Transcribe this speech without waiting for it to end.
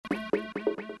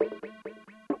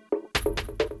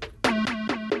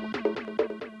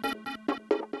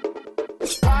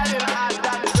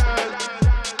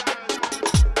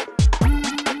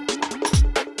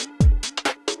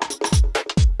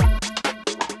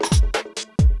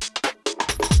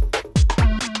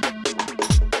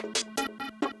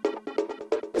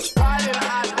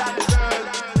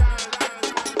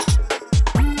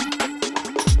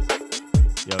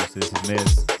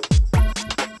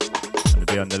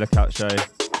Lookout show. So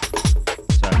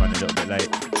I'm running a little bit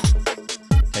late.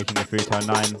 Taking you through till 9.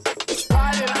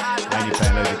 Mainly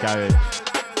playing loads of garage.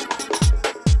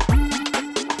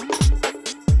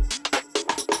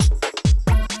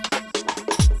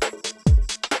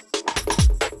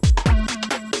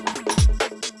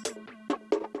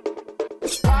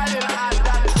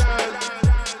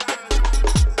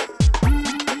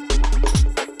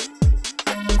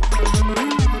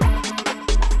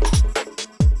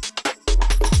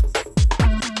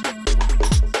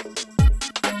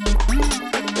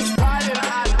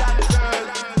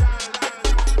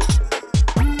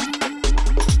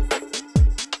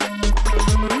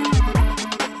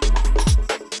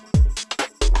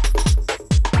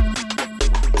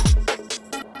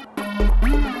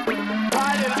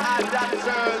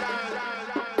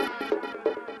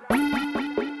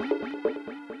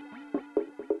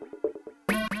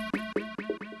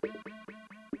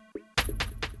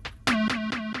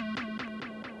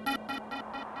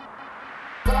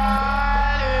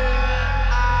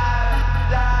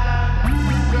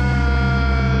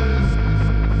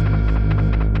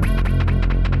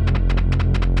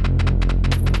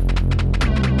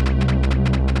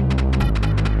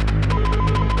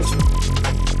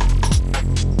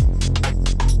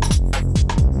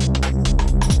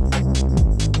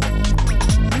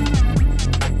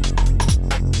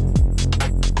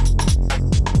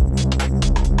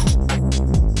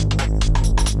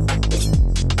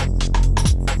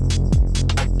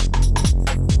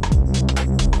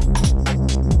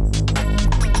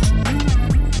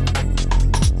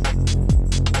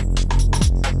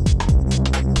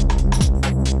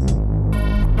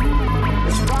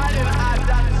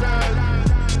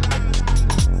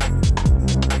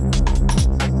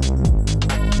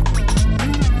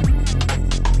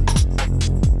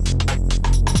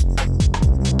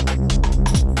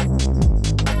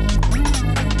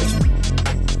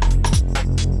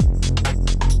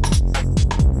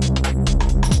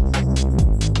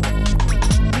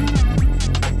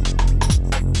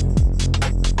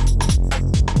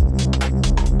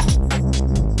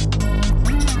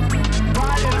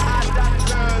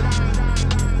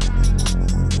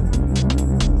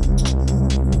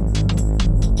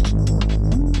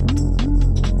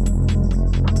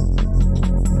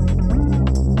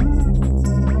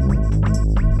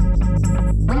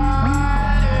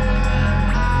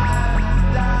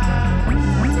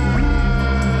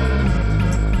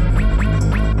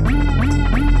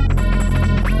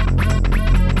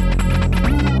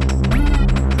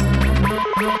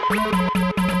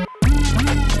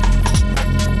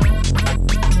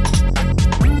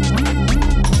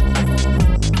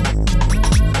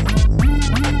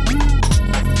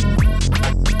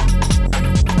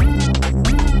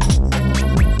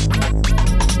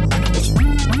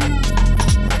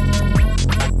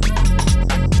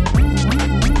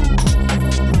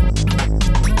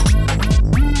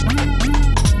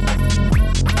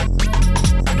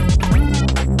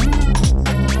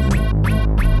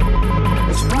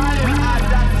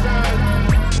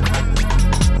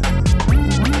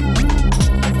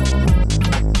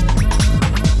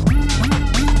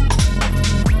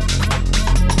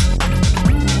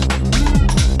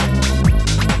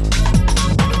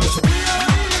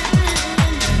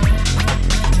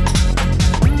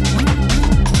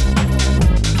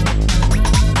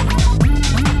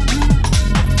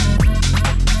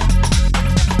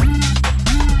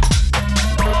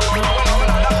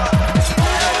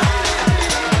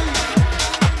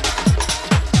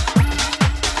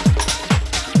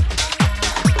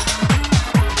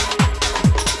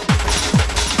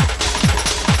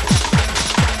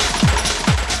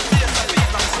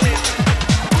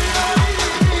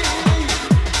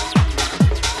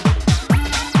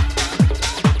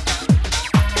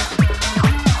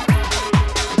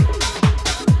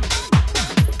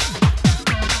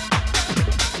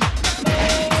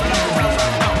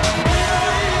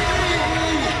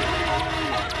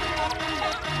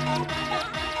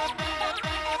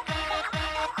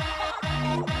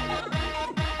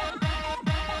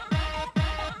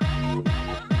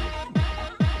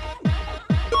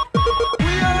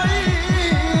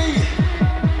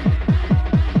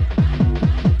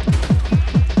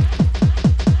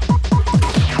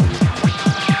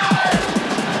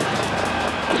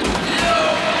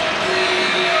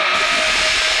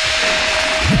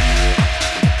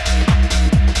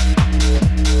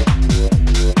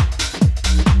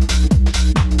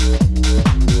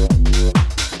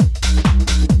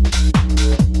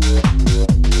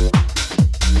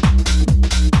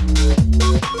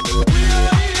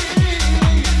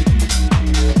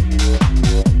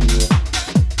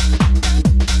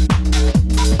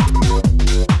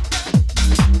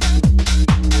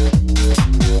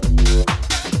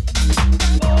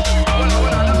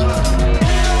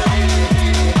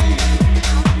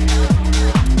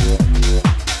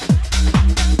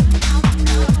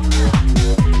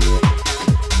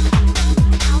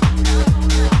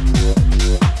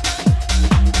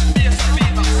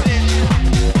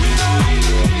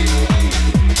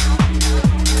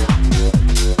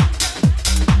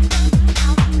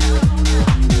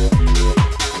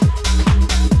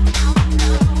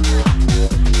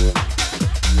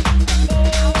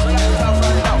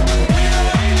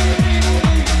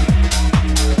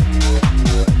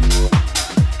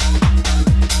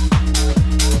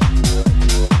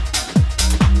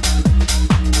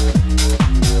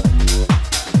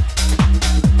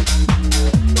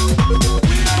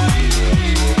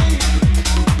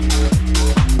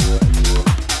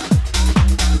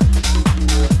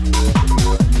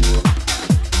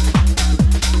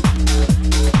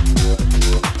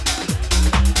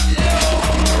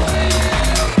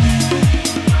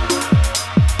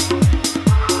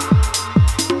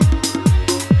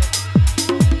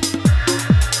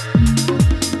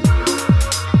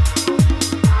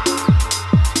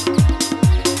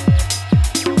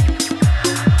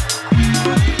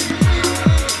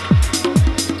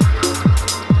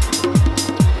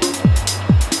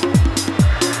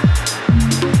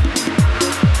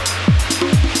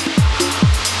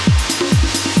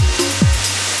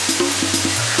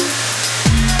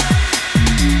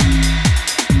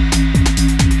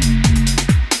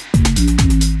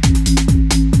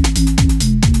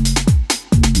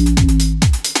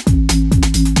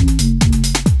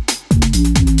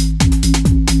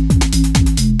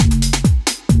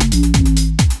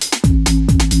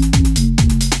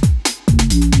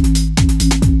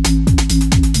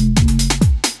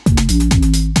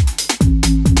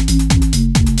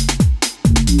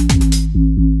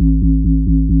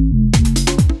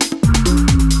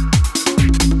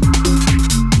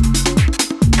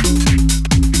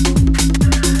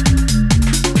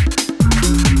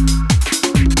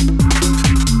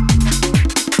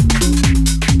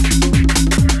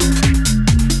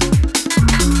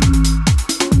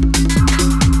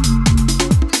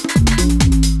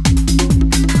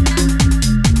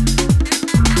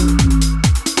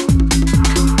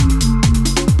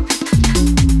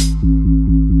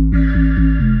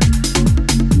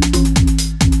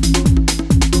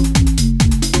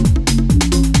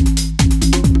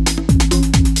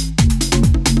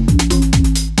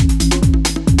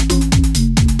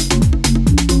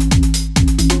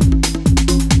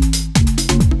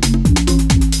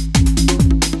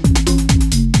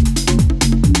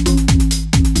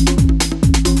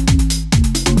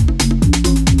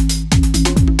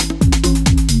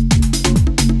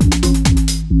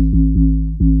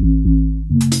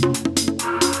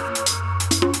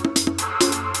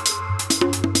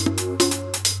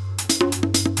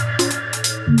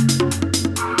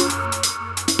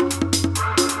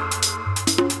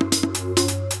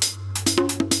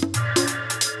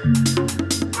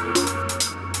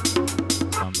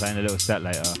 playing a little set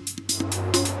later.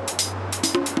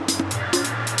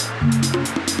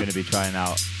 I'm gonna be trying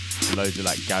out loads of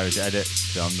like garage edits,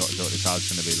 so I'm not sure what the sound's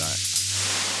gonna be like.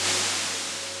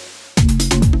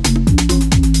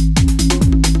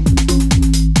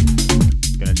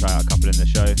 Gonna try out a couple in the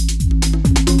show.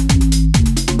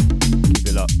 Keep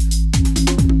it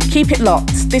locked. Keep it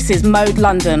locked. This is Mode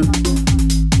London.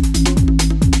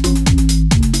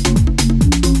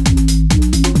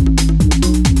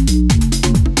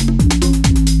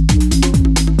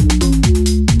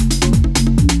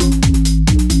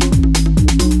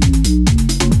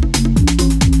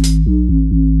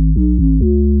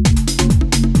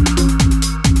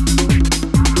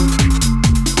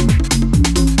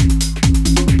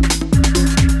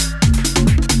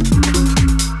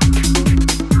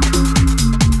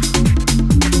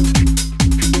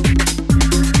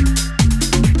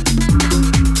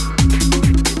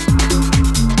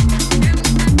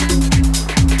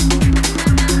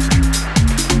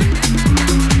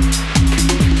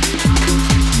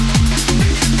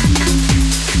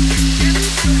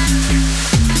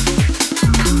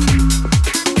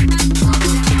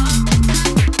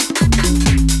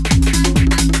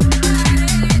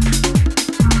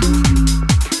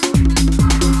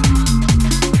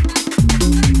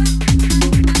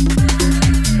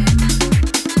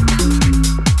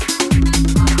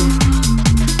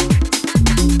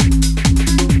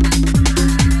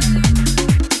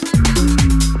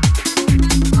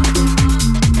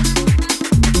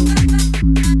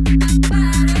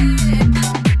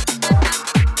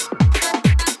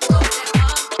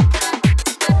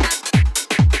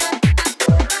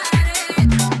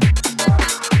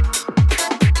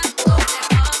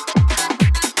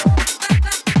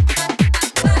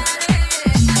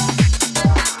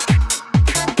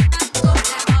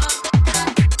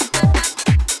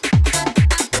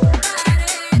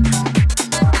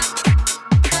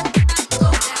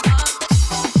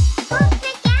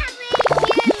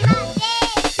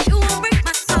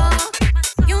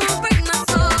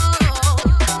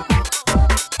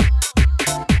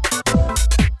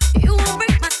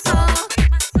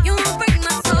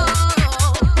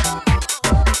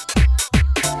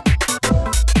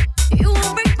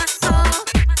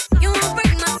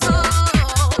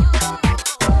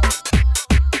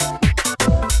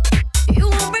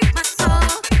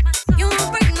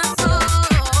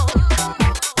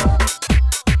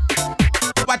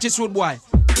 This would boy.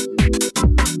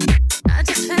 I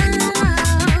just fell in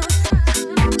love.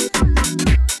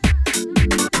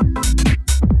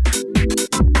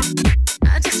 I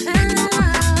just fell in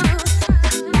love.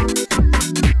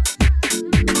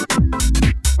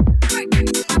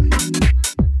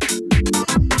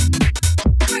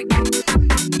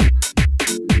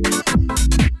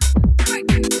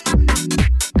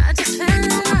 I just fell in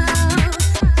love.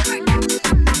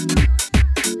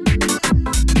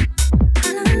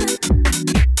 I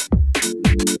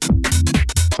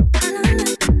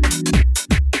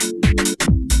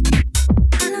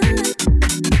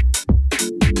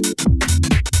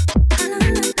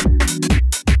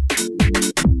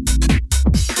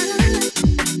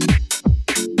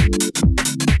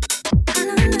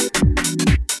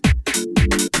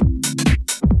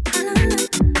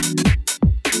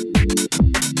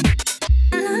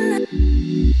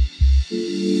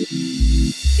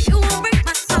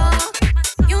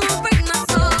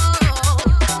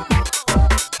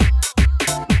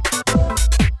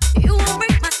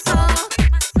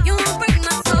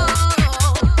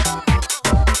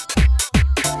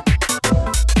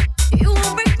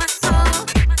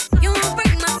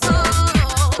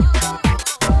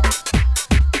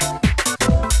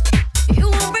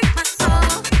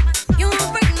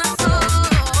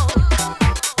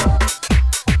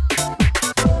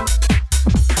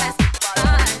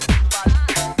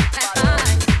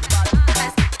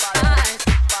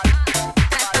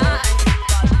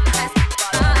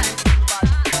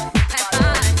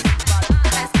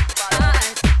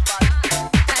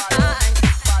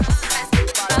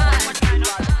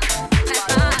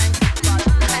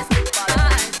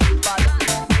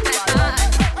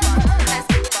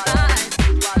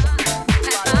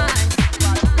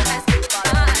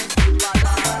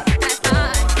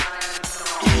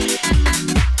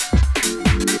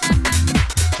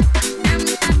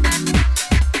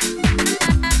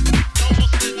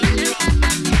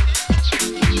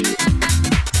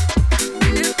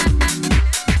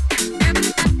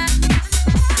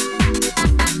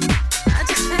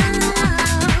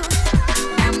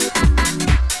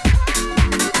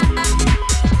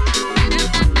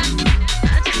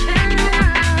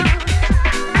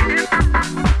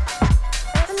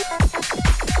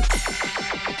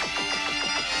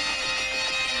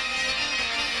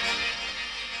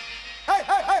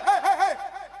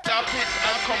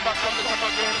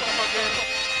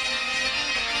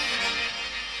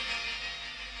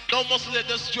No muscle let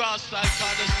just draw style,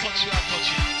 cause just touch you and touch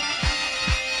you.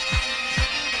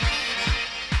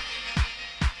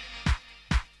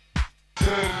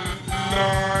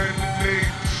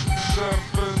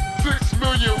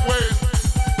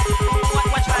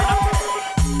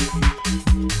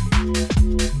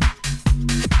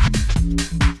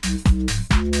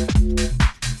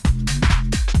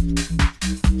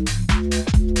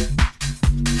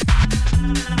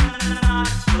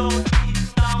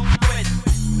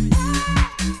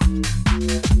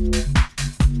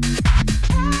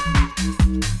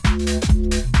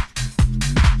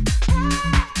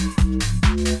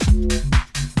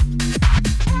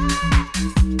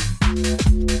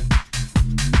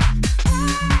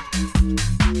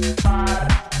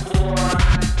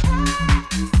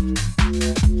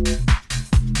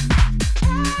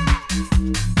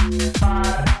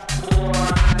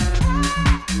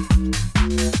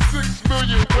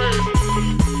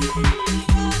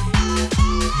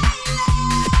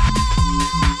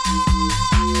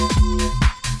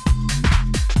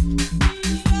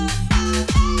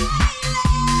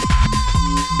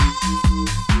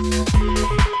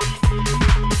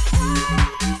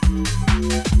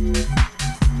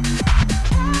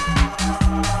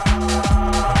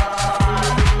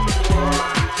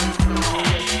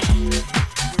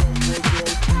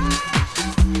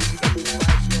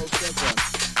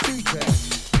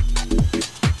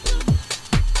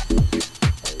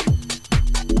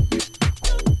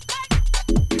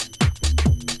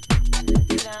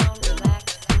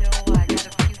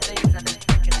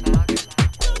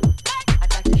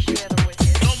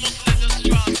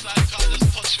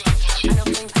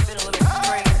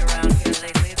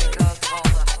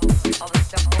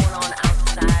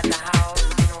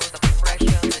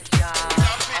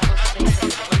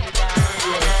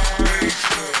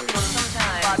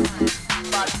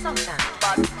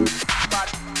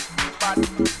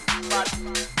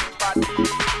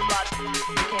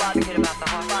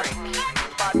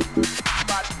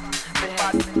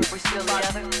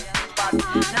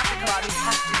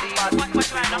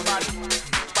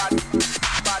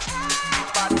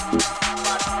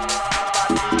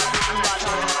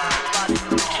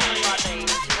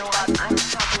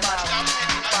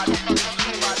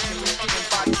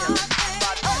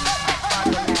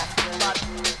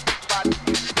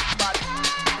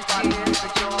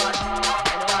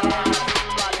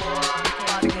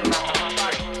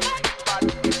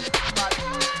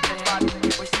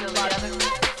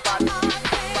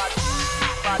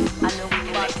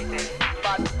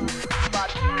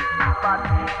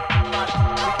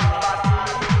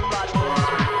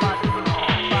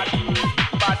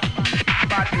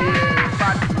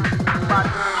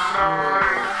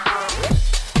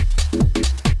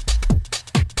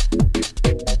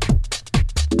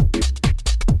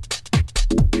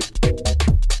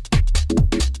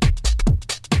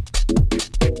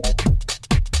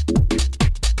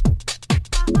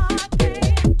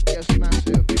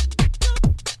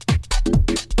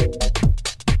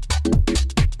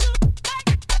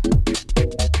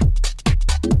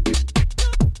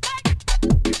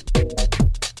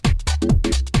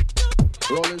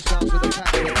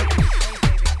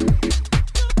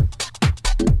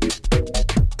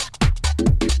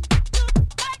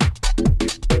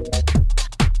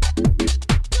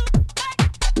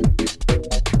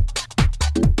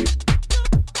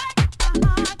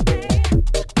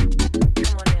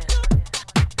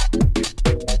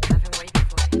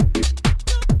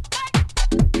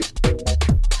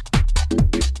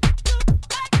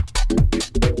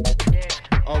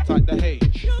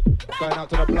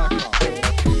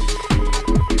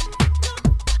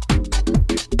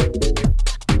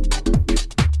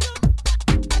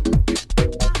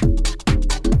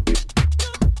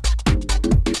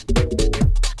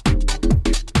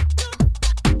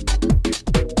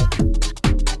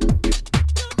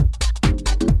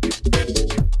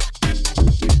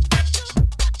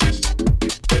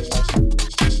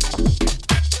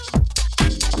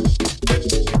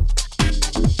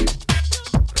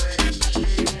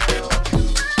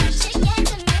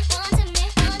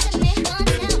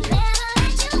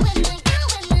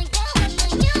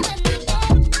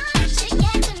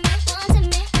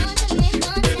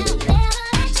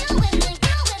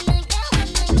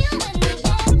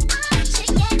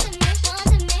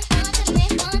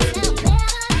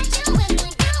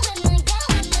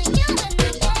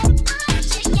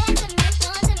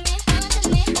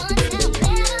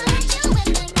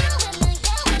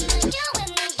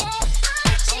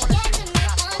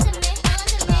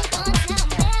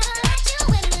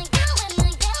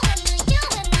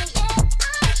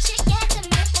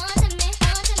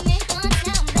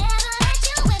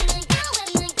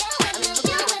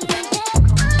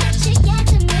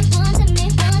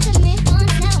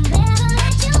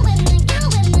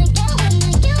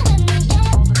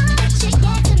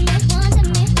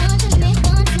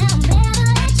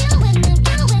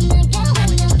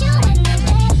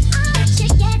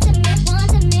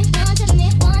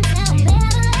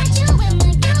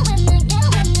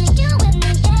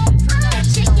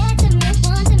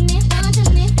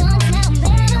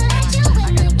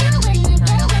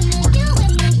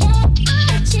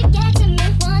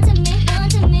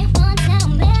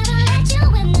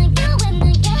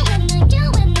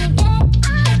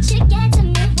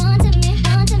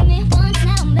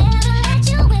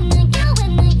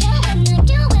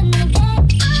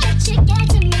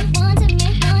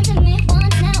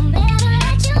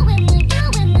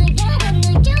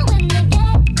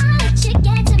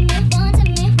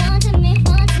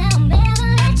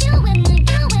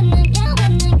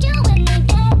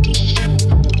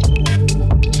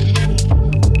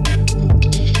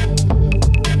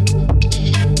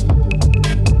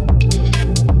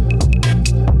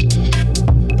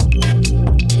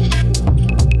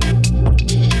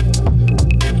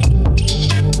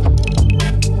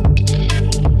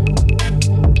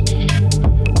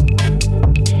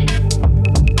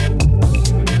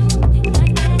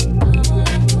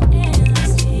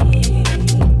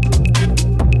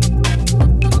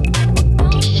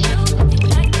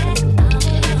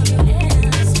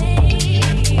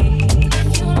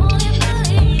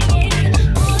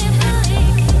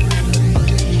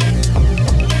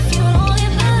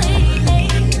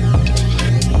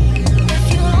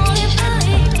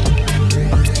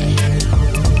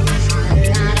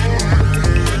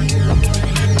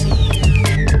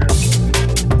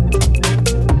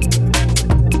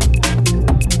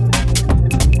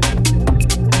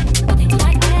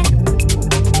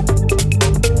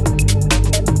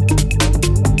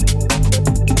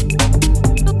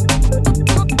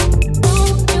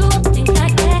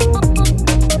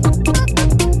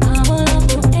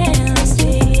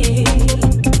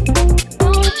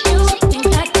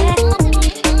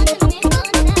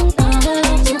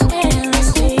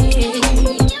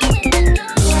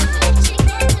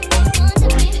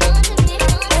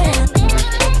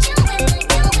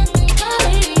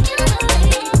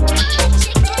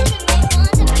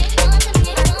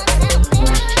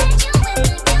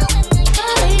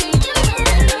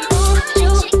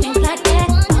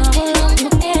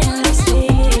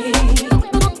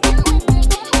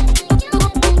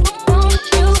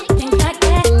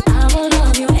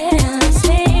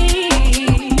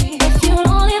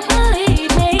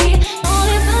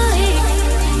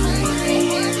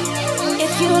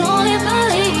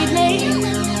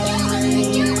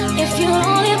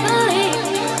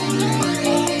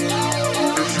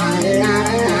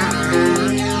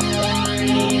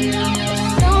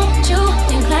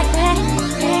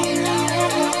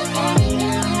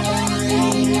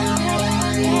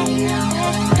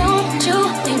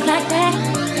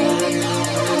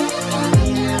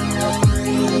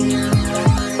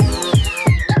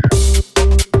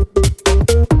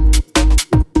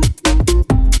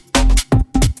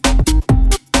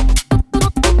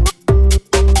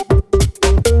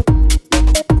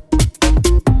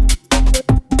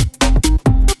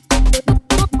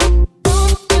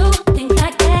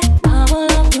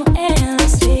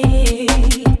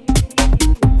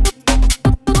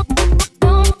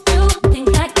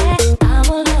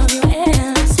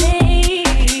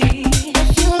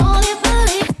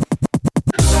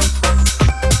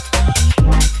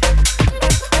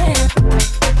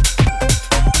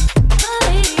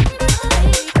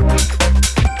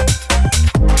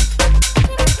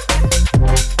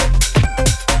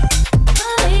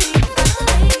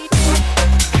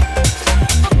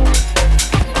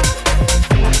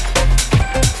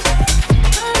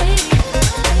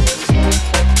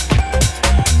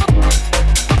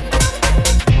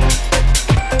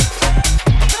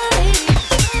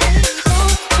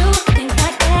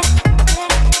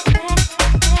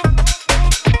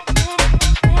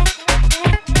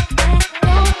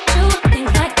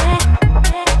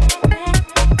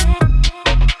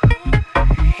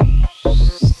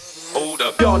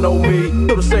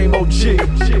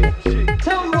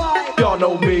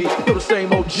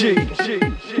 same OG.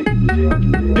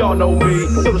 Y'all know me,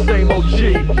 still the same OG.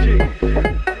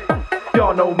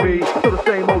 Y'all know me, still the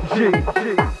same OG.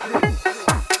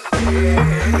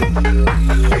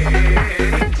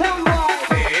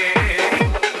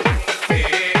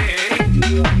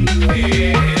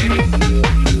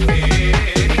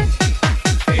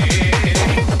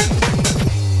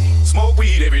 Smoke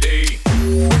weed every day.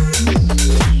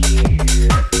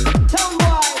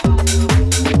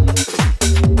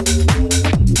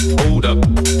 Hold up.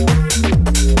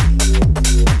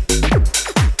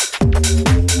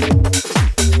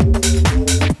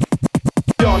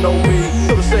 Y'all know me,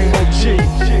 still the same OG.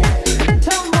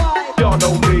 Y'all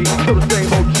know me, still the same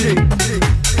OG.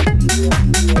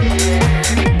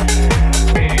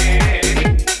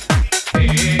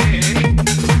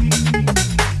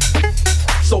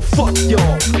 So fuck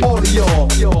y'all, all of y'all.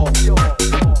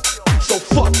 So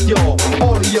fuck y'all,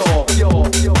 all of y'all.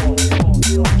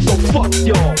 So fuck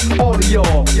y'all, all of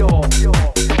y'all.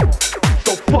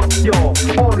 So fuck y'all,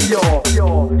 all of y'all.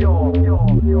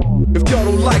 If y'all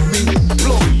don't like me,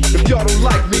 blow me. If y'all don't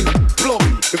like me, blow me.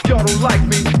 If y'all don't like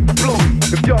me, blow me.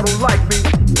 If y'all don't like me,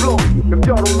 blow me. If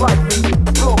y'all don't like me,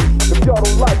 blow me. If y'all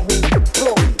don't like me,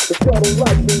 blow me. If y'all don't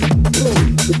like me, blow me.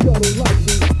 If y'all don't like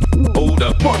me, Hold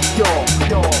up. fuck y'all.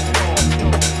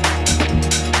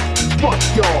 Fuck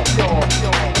y'all.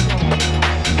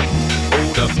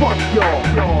 Hold up. Fuck y'all.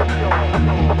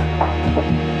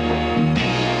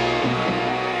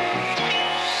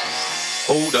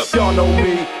 Hold up. Y'all know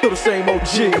me, still the same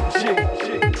OG.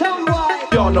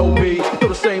 Y'all know me, still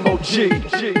the same OG.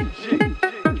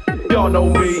 Y'all know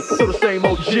me, still the same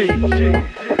OG.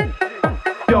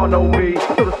 Y'all know me,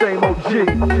 still the same OG.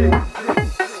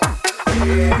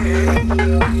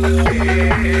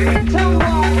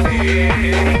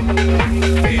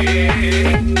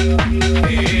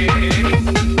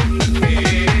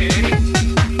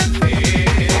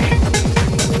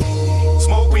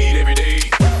 Smoke weed every day.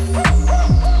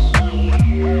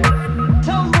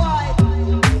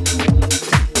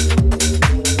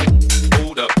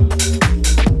 Hold up.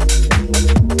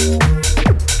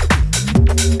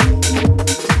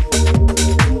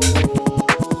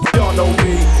 Y'all know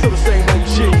me, still the same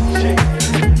OG.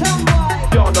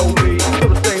 Y'all know me, still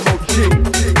the same OG.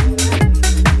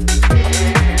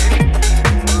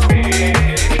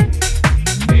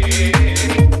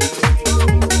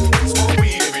 Smoke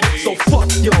weed every day. So fuck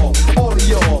y'all, all of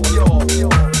y'all.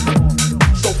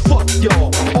 So fuck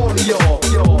y'all, all of y'all.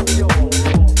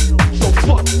 So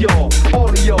fuck y'all, all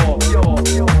of y'all.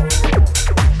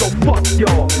 So fuck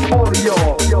y'all, all of y'all.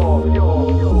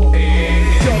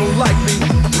 If y'all don't like me,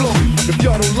 blow me. If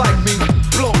y'all don't like me,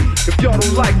 blow me. If y'all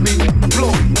don't like me,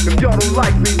 blow me. If y'all don't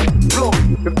like me, blow me.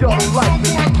 If y'all don't like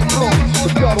me, blow me.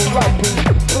 If y'all don't like me,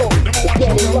 blow me. If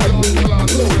y'all don't like me, blow me.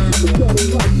 If y'all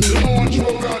don't like me,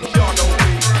 y'all know me,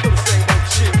 still the same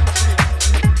OG.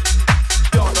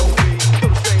 Y'all know me, still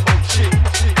the same OG.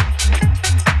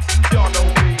 Y'all know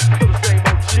me, still the same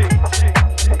OG.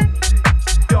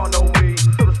 Y'all know me,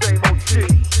 still the same OG.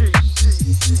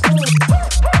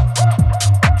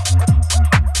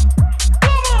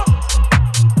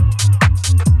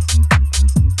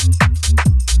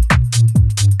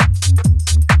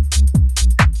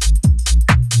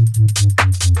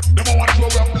 Never watch your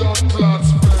blood clots.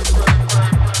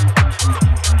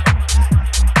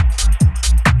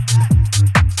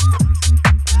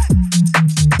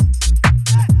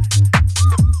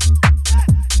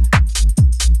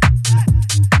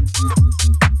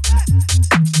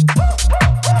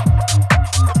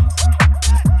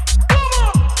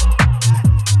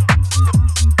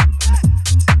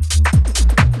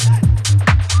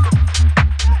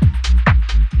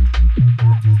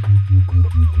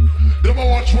 Never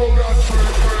watch your blood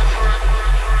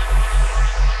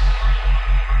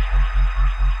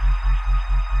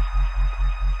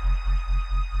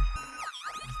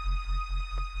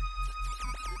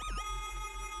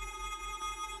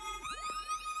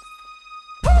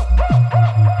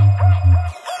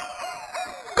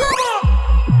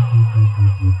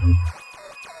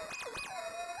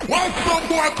Welcome,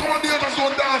 boy, come on, the others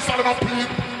don't dance all of my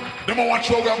people. Never watch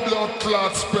your blood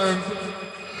clot spend.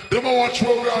 Never watch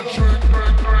your drink.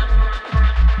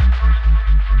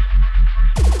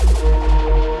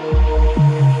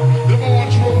 Never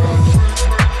watch your drink.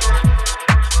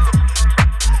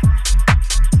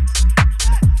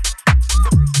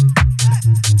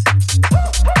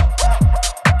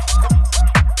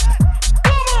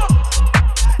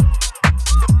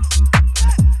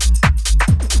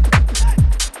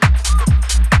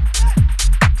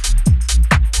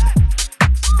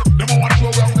 Never watch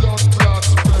your blood clot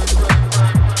spend.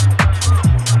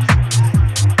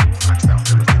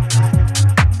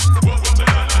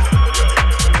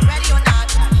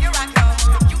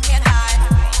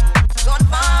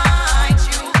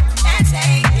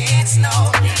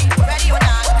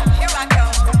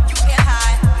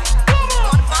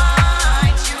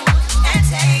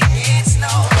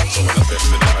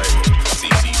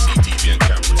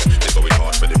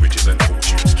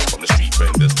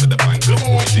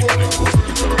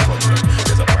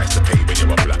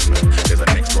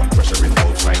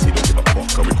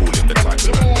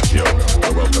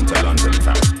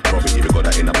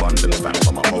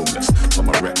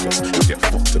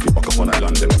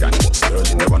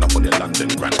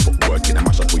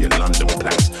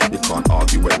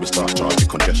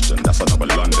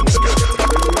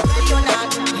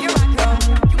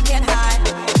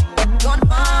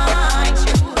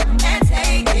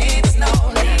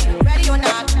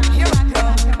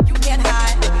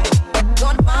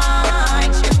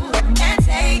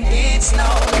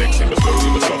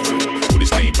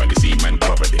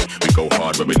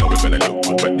 we're gonna look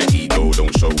good, but the ego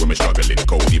don't show when we're struggling.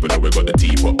 Cold, even though we got the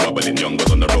teapot bubbling.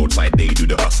 Youngers on the roadside, they do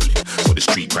the hustling. So the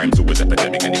street crime's always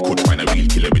epidemic, and you could find a real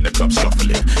killer in the club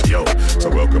shuffling. Yo, so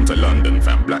welcome to London,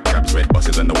 fam. Black cabs, red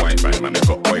buses, and the white van, man. They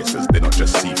got oysters, they're not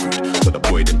just seafood. So the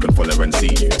boy them can follow and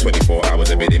see you. 24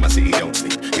 hours every day, my city don't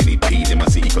sleep. You need peas in my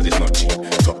city, cause it's not cheap.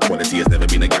 Top quality has never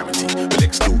been a guarantee. We'll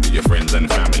exclude your friends and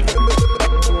family.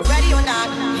 Ready or not,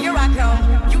 here I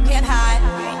come. You can't hide.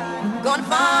 Gonna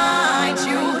find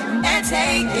you and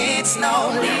take it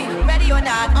slowly. Ready or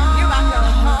not, here I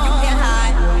come. You can't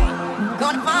hide.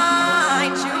 Gonna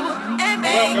find you and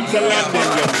make Welcome to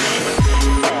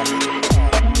London.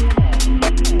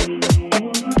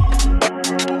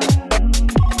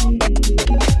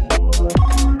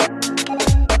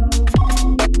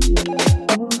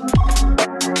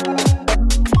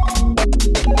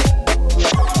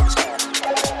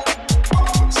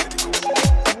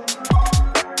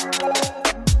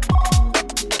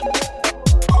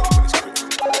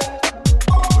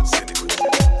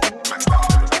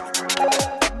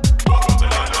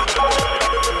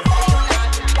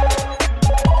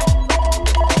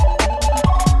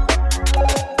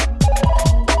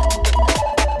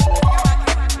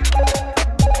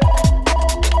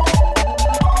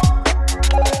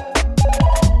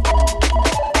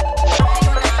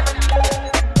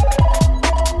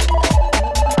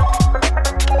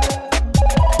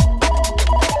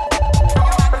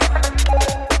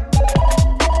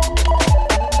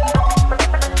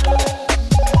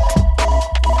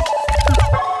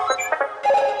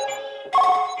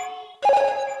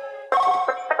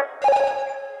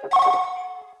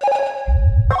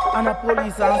 And a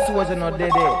police and soldier not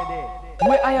dead.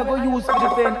 Where I go use for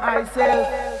defend myself?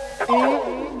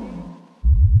 Eh?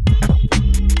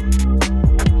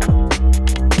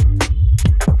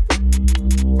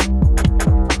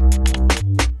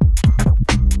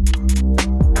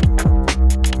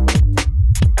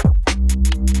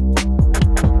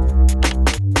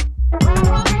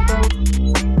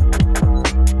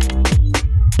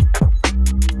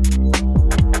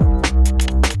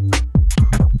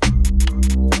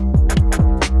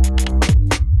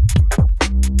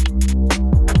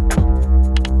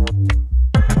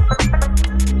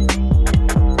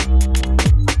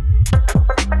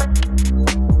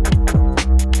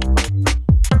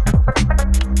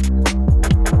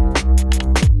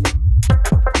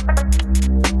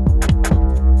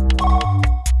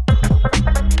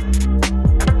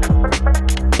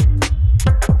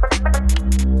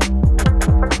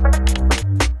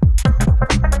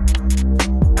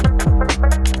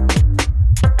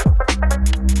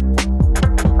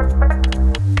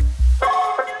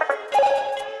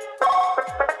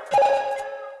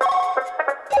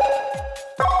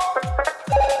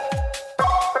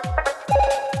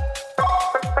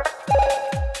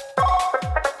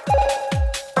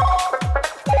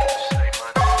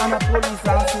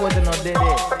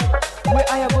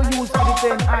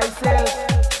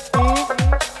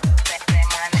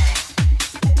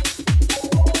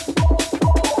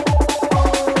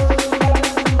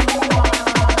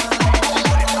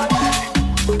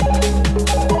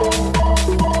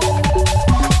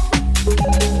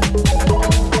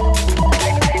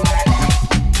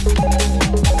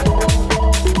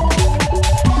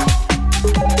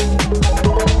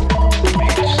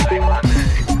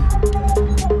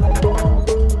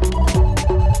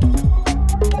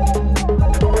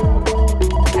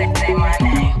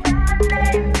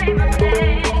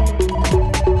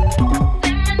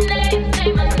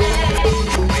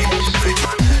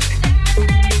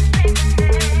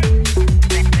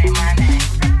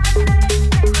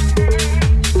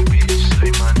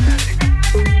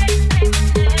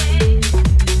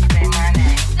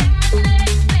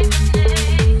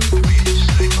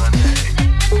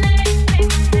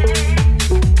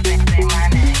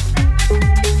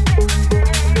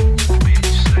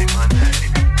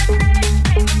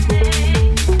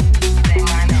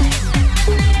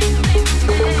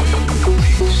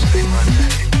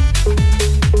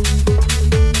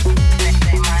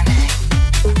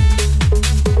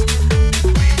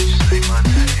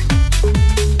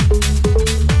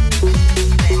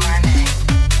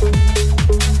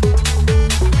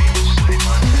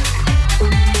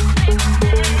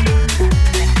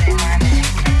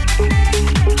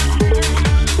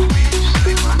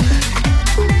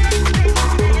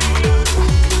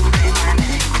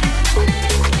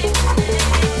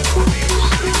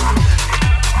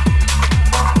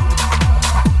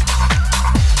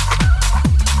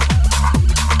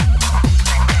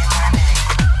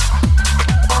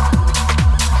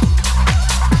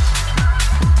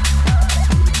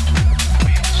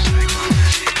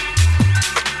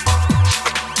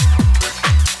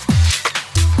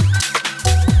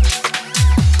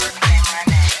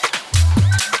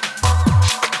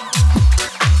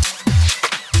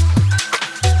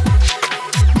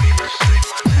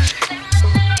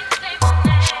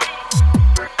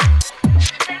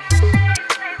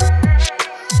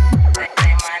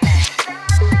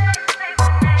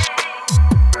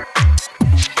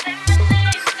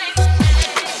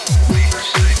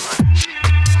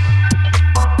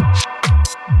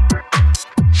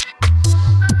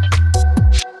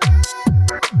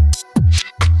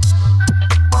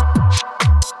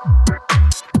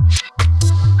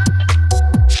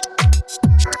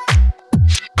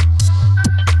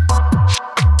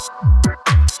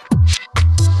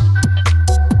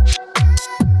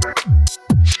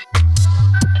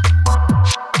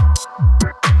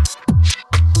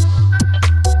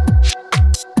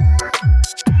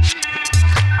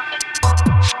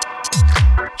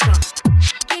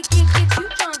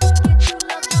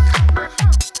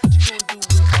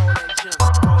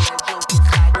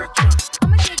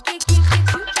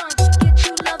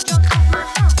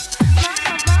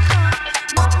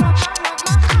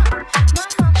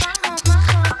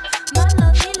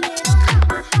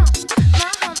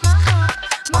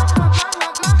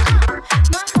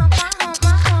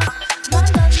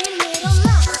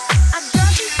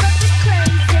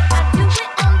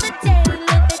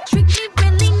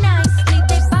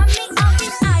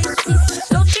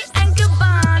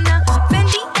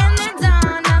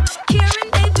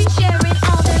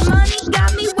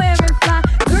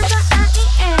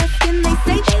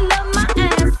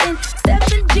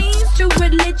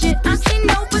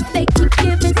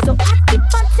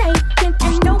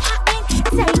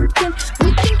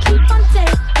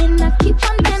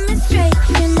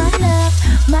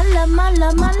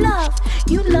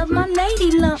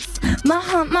 lady lumps. My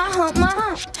hump, my hump, my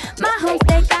hump. My hump,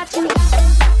 they got you.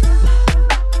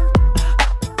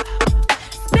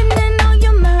 Spending all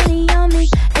your money on me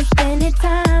and spending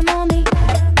time on me.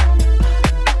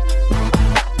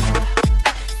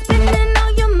 Spending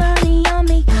all your money on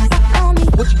me, on me.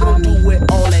 What you gonna do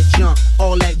with all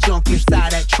that junk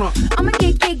inside that trunk? I'ma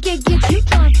get you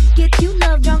drunk, get you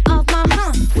love drunk off my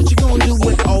hump. What you gonna do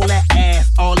with all that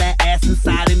ass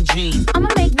inside them jeans? I'ma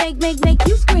make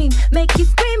you scream, make you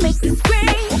scream, make you scream.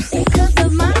 Because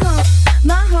of my hump,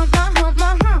 my hump, my hump,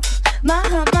 my hump, my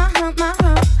hump, my hump, my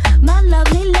hump, my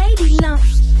lovely lady lump.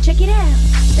 Check it out.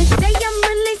 They say I'm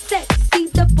really sexy.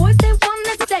 The boys they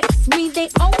wanna sex me. They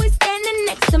always standing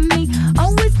next to me,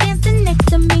 always dancing next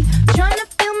to me, trying to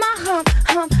feel my hump,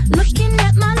 hump, looking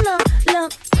at my lump,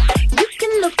 lump. You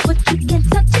can look, but you can't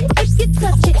touch it. If you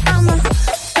touch it, I'ma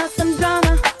start some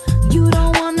drama. You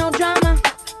don't want no drama,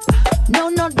 no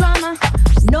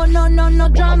drama, no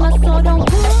drama. So don't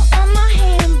pull on my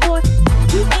hand, boy.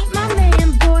 You ain't my man,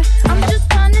 boy. I'm just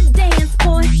trying to dance,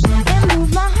 boy, and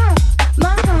move my hump, my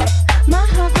hump, my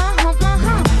hump, my hump, my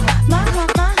hump, my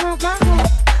hump, my hump, my hump,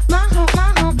 my hump, my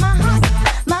hump, my hump.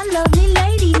 My lovely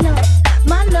lady lump,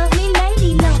 my lovely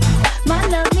lady lump, my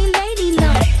lovely lady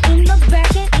lump. In the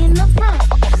back and in the front,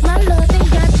 my loving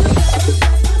got you.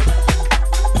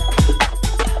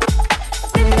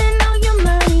 Spending all your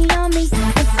money on me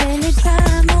and spending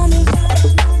time on me.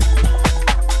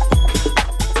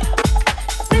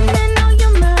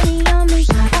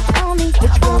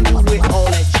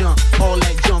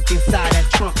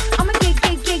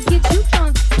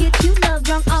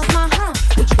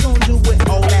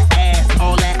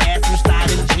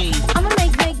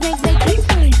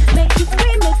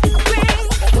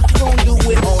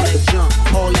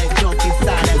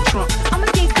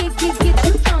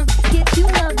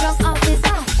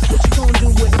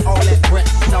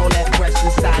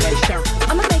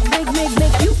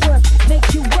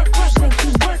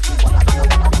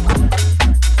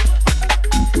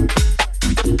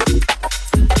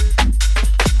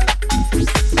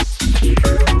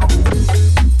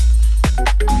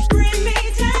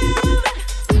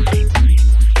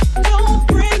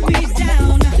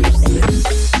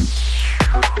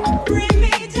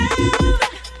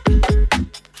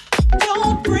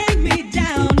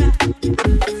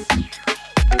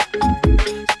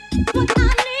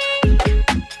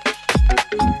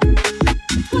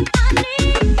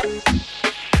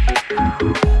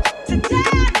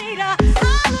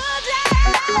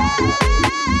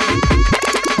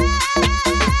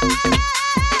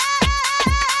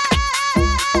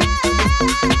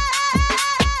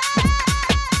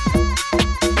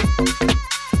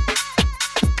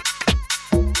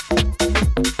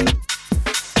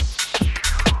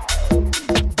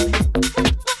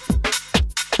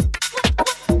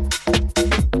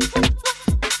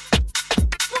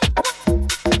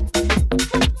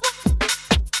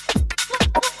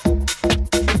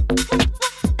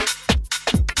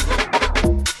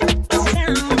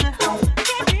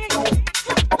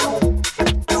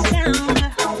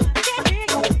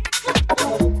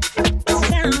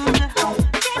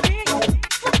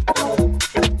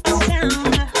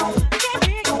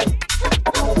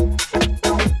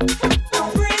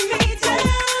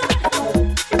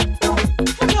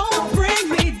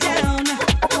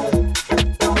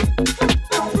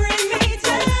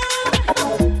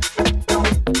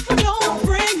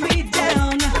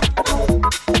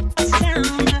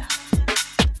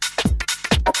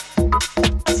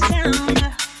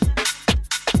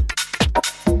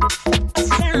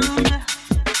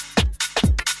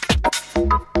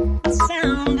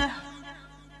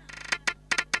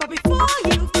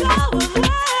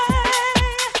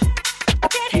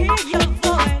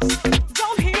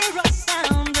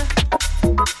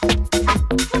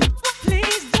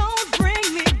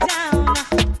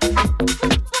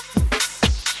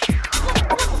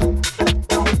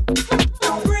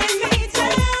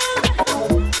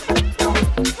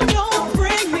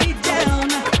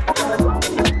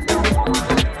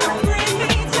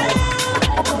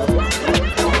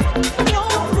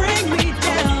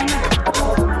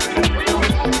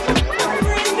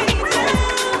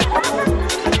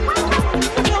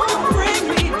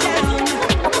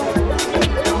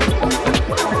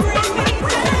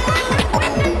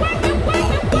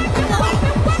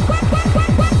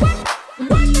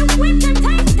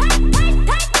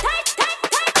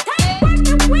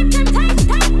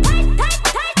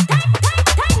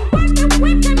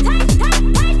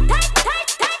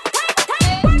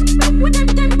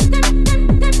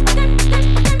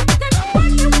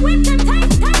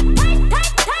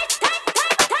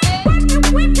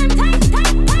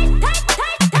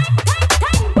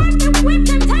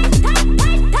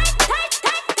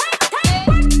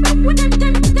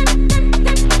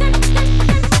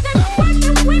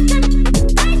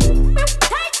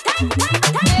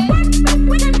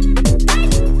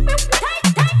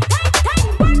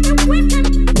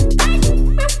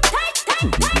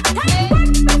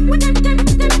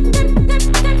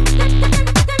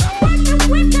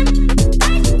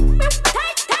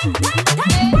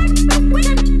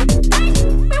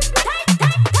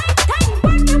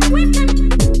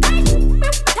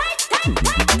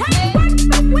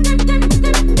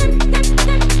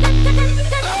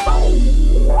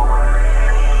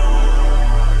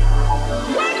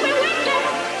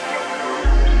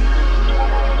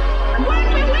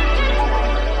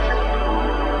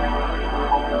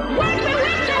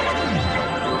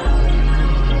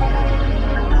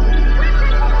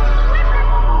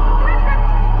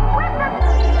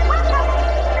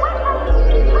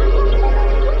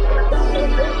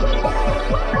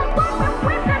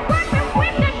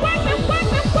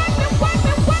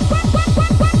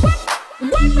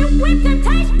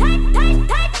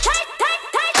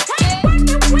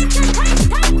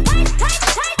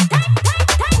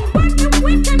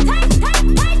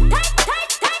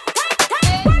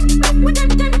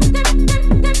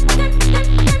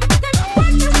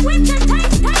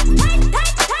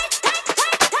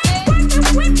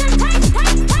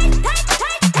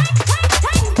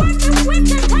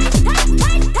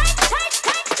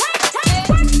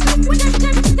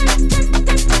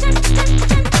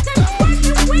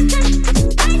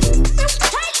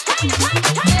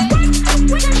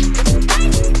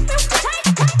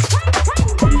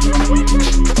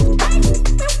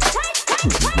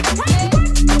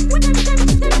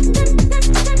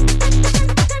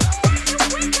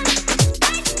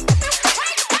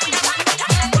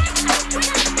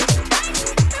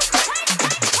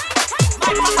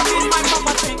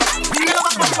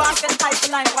 fast get tight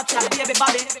to line, watch your baby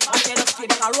body. Watch your just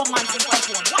keep a romance in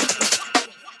control. Watch this.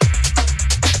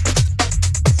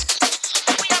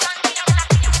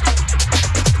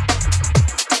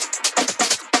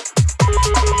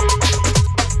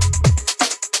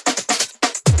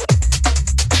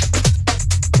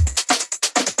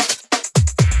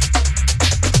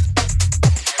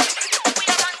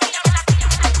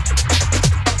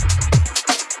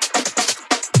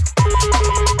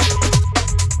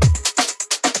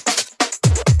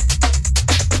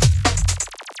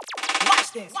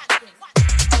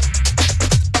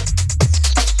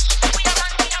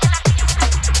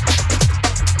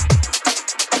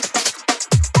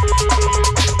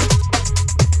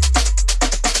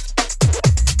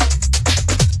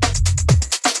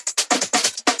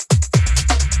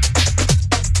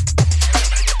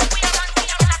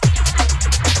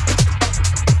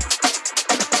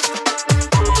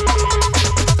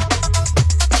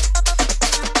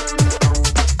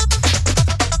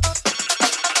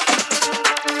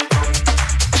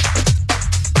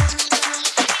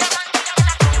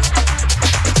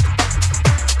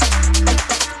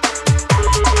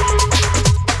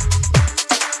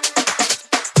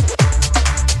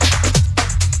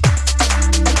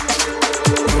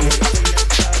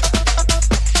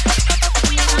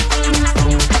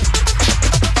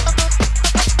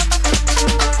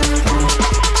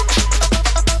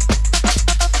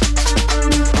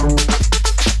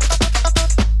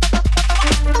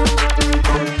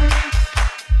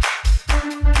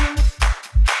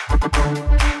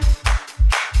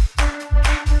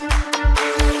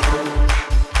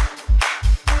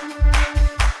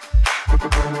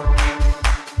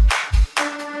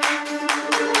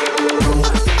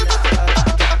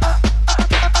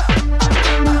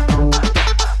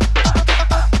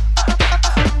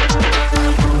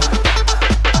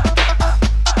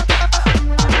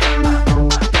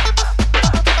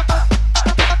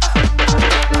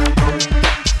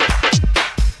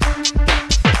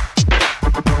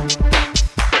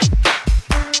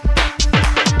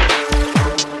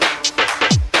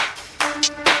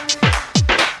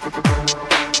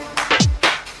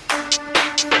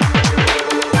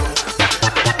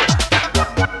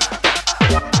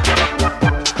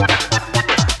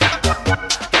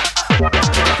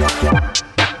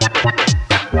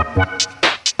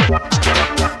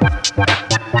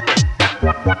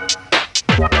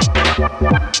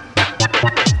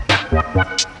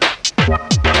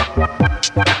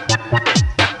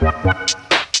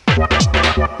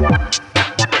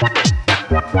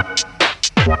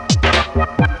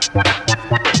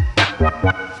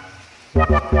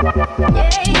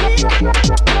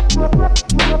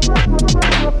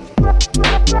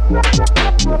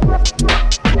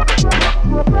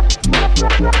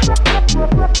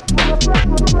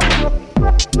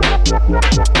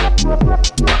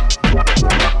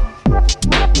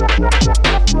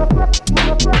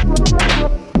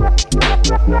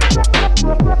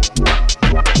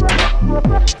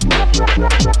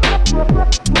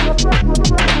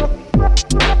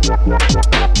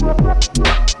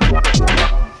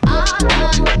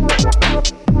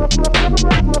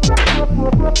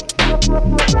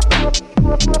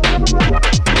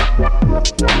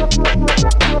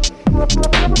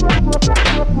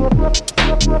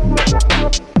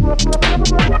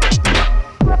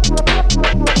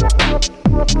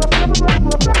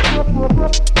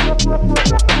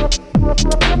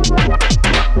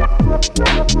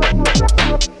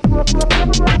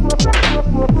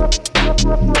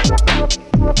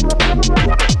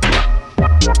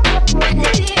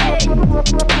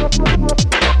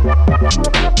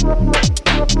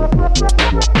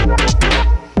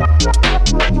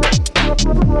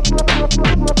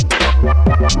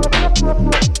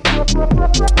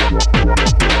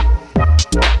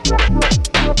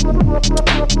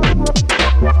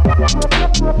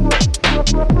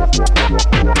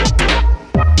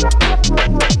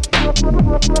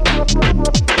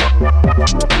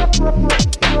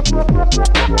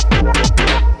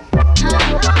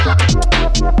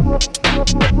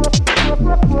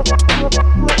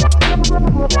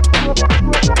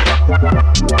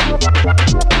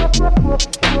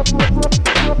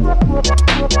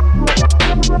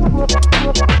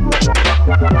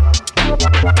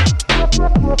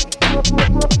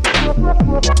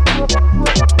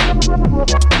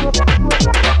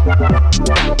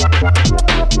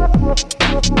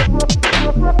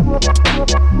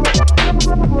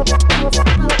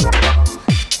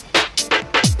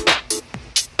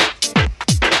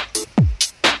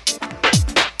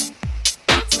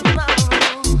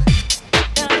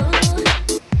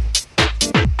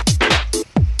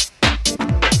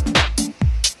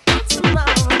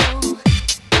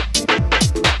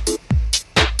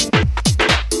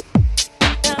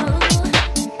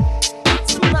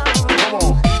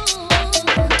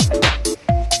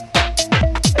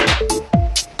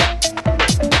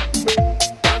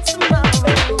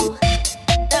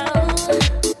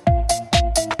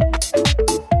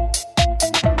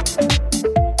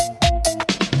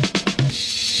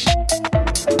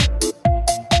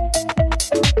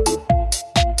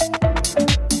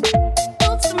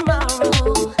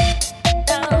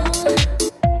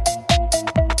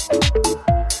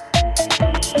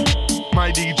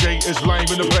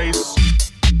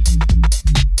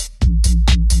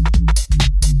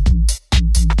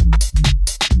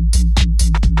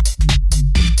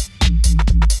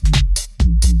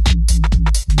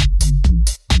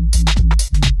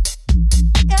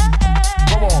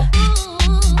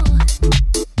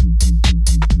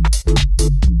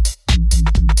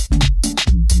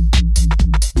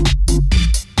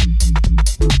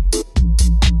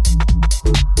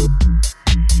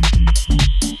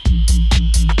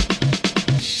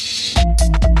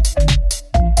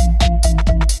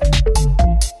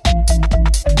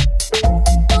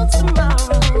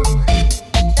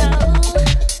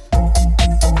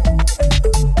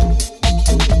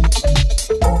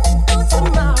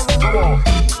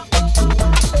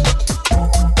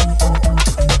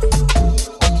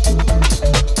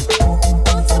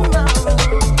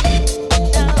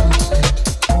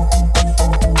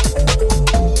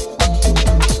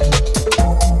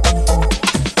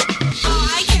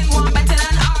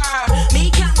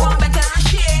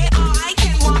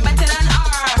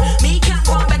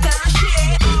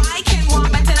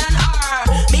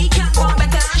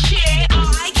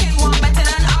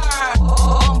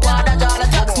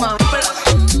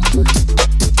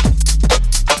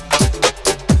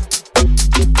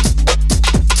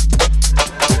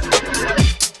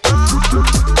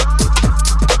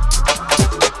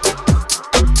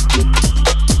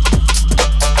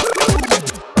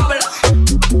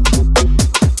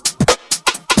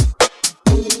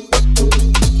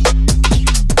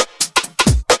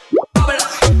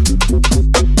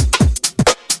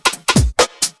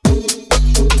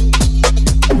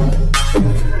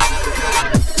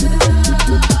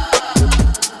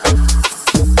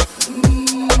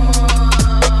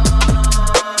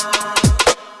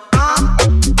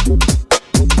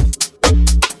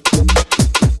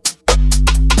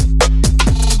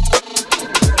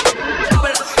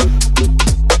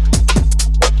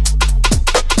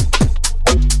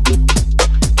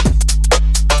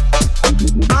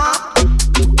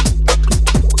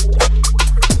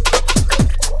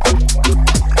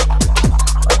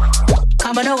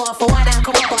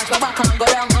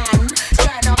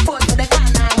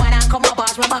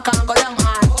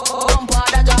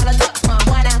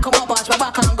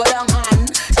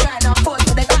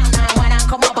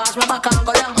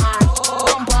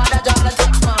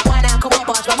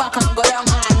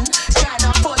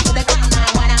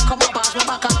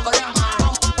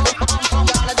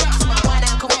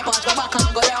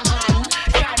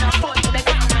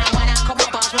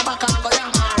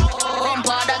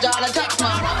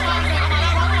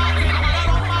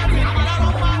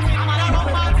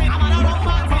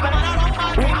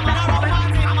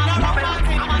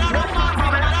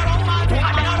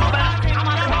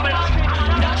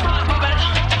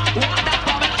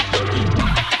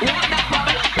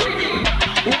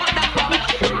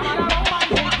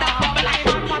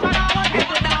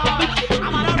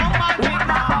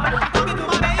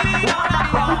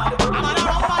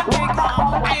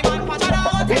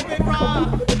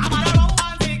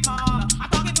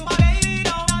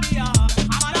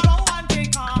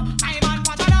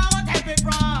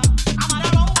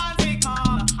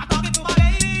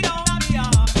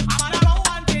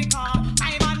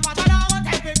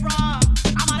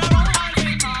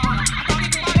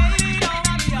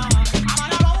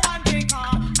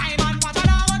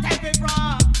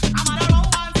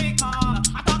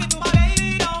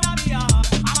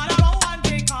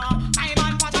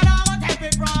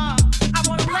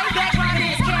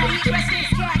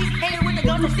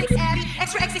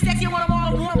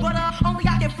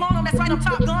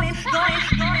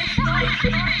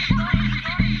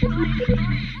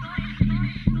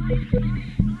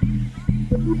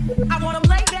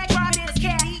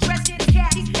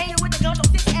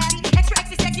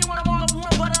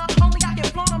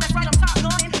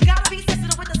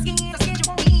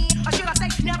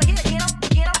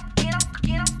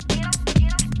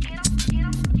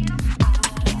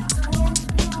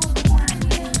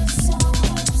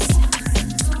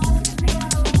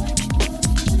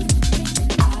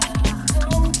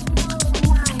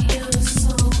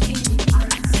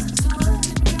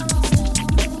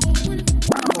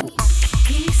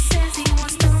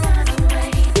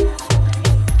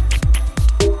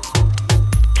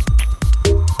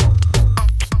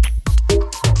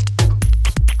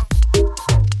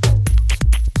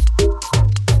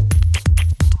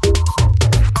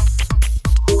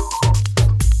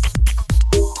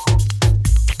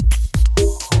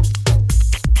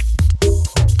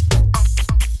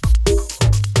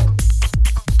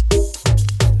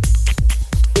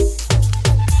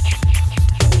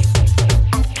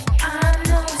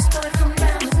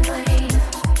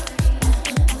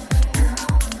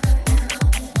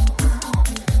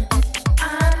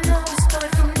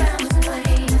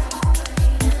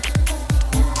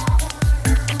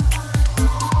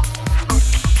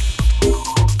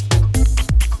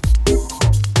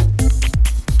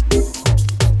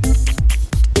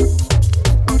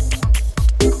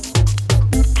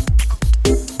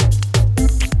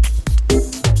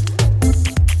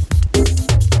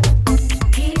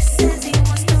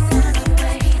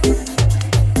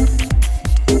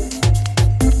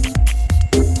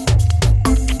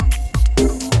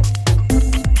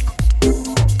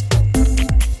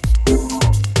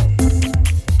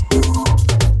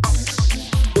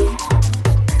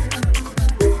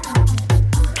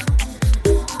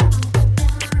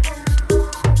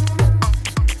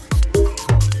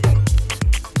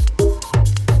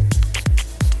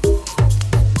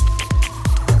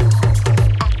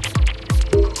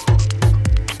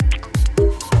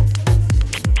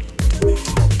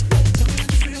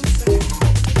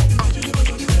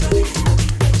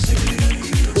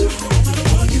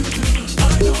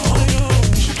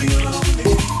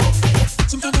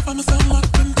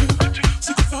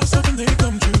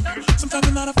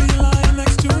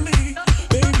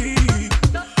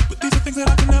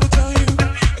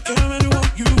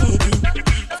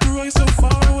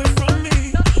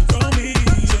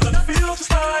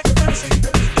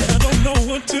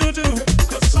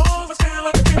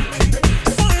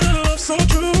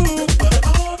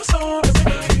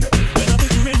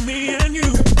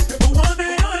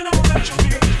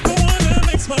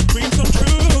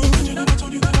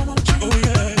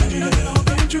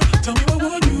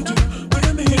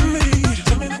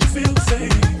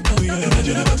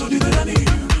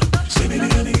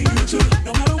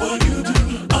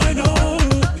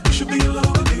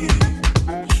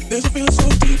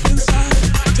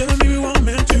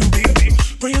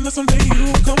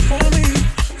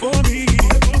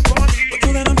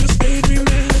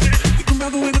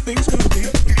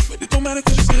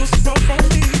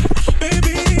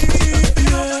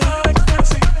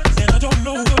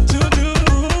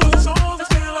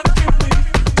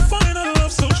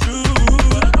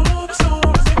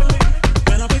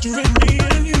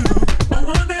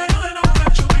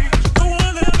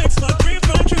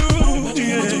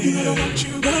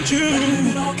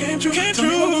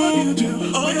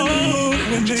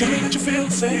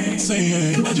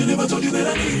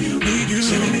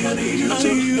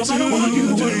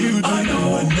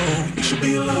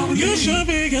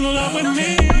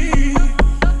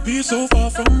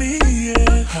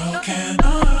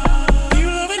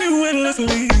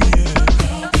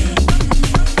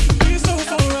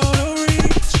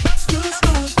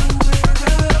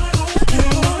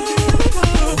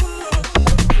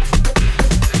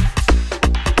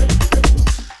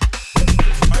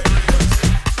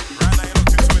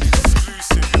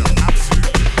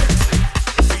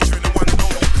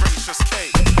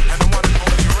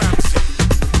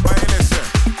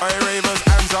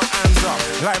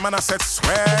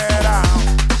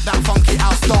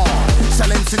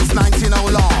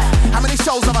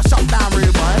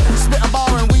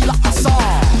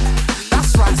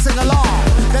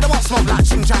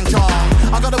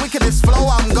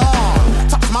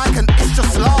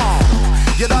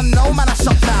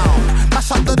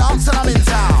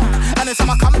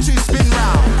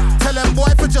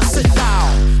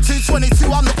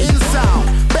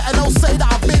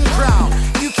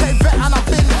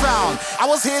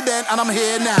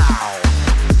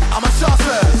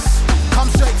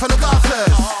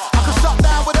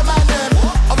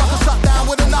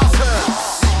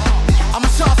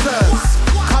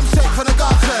 Come straight from the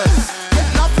gutters.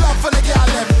 Get enough love for the girl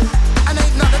them, and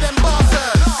ain't none of them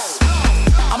bosses.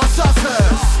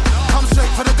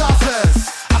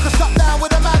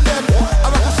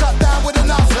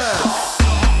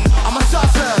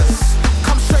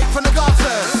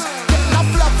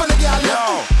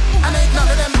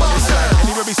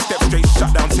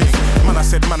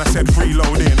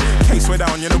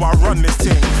 down, you know I run this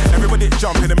thing. Everybody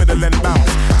jump in the middle and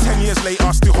bounce. 10 years later,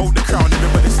 I still hold the crown.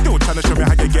 Everybody still trying to show me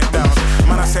how you get down.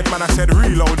 Man, I said,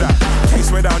 reload that.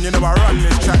 Case way down, you know I run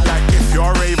this track like if you're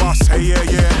a raver, say yeah,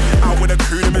 yeah. Out with a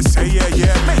crew, them say yeah, yeah.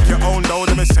 Make your own dough,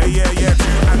 them say yeah, yeah. 2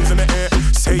 hands in the air,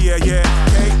 say yeah, yeah.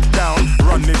 Cake down,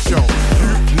 run this show.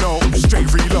 You know,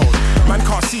 straight reload. Man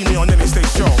can't see me on any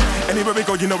stage show. Anywhere we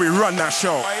go, you know we run that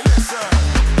show.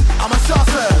 I'm a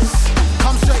shotters,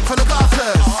 come straight for the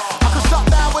garters. I can shut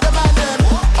down with a man them,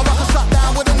 or I can shut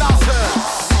down with the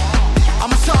nasters.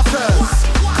 I'm a shotters,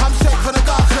 come straight for the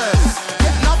garters.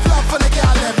 Get enough love for the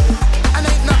gal them, and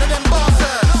ain't none of them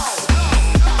bosses.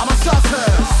 I'm a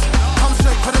shotters, come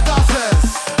straight for the garters.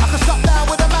 I can shut down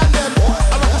with a man them, or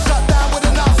I can shut down with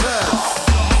the nasters.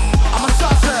 I'm a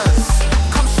shotters,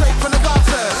 come straight for the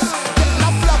garters. Get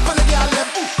enough love for the gal them,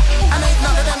 and ain't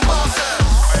none of them bosses.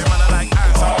 Hey man, I like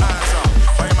hands up, hands up.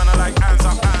 Hey man, I like hands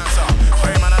up, hands up.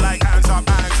 Hey man, I like